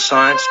 political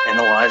science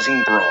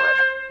analyzing brawn.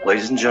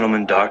 Ladies and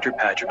gentlemen, Dr.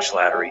 Patrick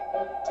Slattery.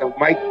 So,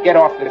 Mike, get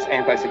off this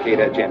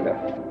anti-cicada agenda.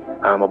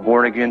 I'm a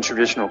born-again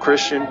traditional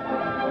Christian,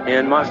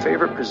 and my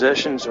favorite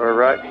possessions are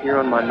right here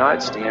on my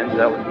nightstand.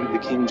 That would be the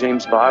King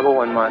James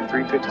Bible and my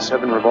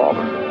 .357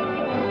 revolver.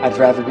 I'd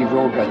rather be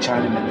ruled by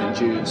Chinamen than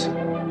Jews.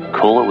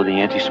 Cool it with the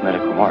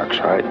anti-Semitic remarks,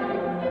 right?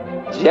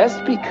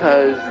 Just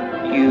because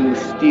you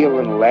steal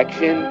an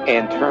election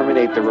and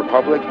terminate the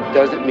Republic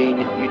doesn't mean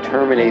you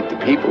terminate the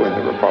people in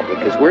the Republic,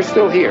 because we're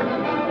still here.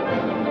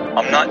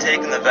 I'm not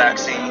taking the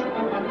vaccine.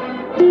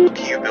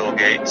 Fuck you, Bill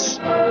Gates.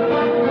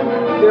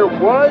 There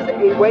was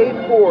a way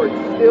forward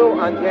still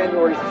on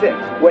January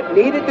 6th. What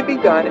needed to be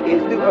done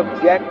is to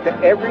object to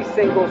every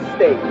single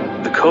state.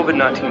 The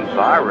COVID-19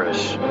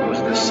 virus was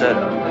the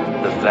setup.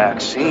 The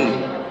vaccine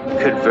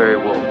could very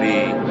well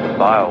be the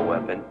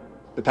bioweapon.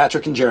 The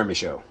Patrick and Jeremy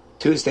Show.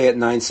 Tuesday at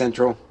 9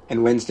 Central,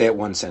 and Wednesday at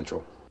 1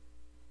 Central.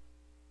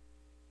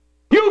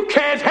 You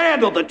can't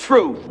handle the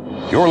truth.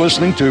 You're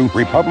listening to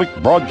Republic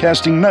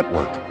Broadcasting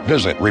Network.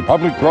 Visit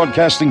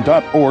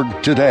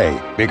republicbroadcasting.org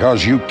today,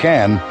 because you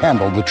can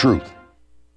handle the truth.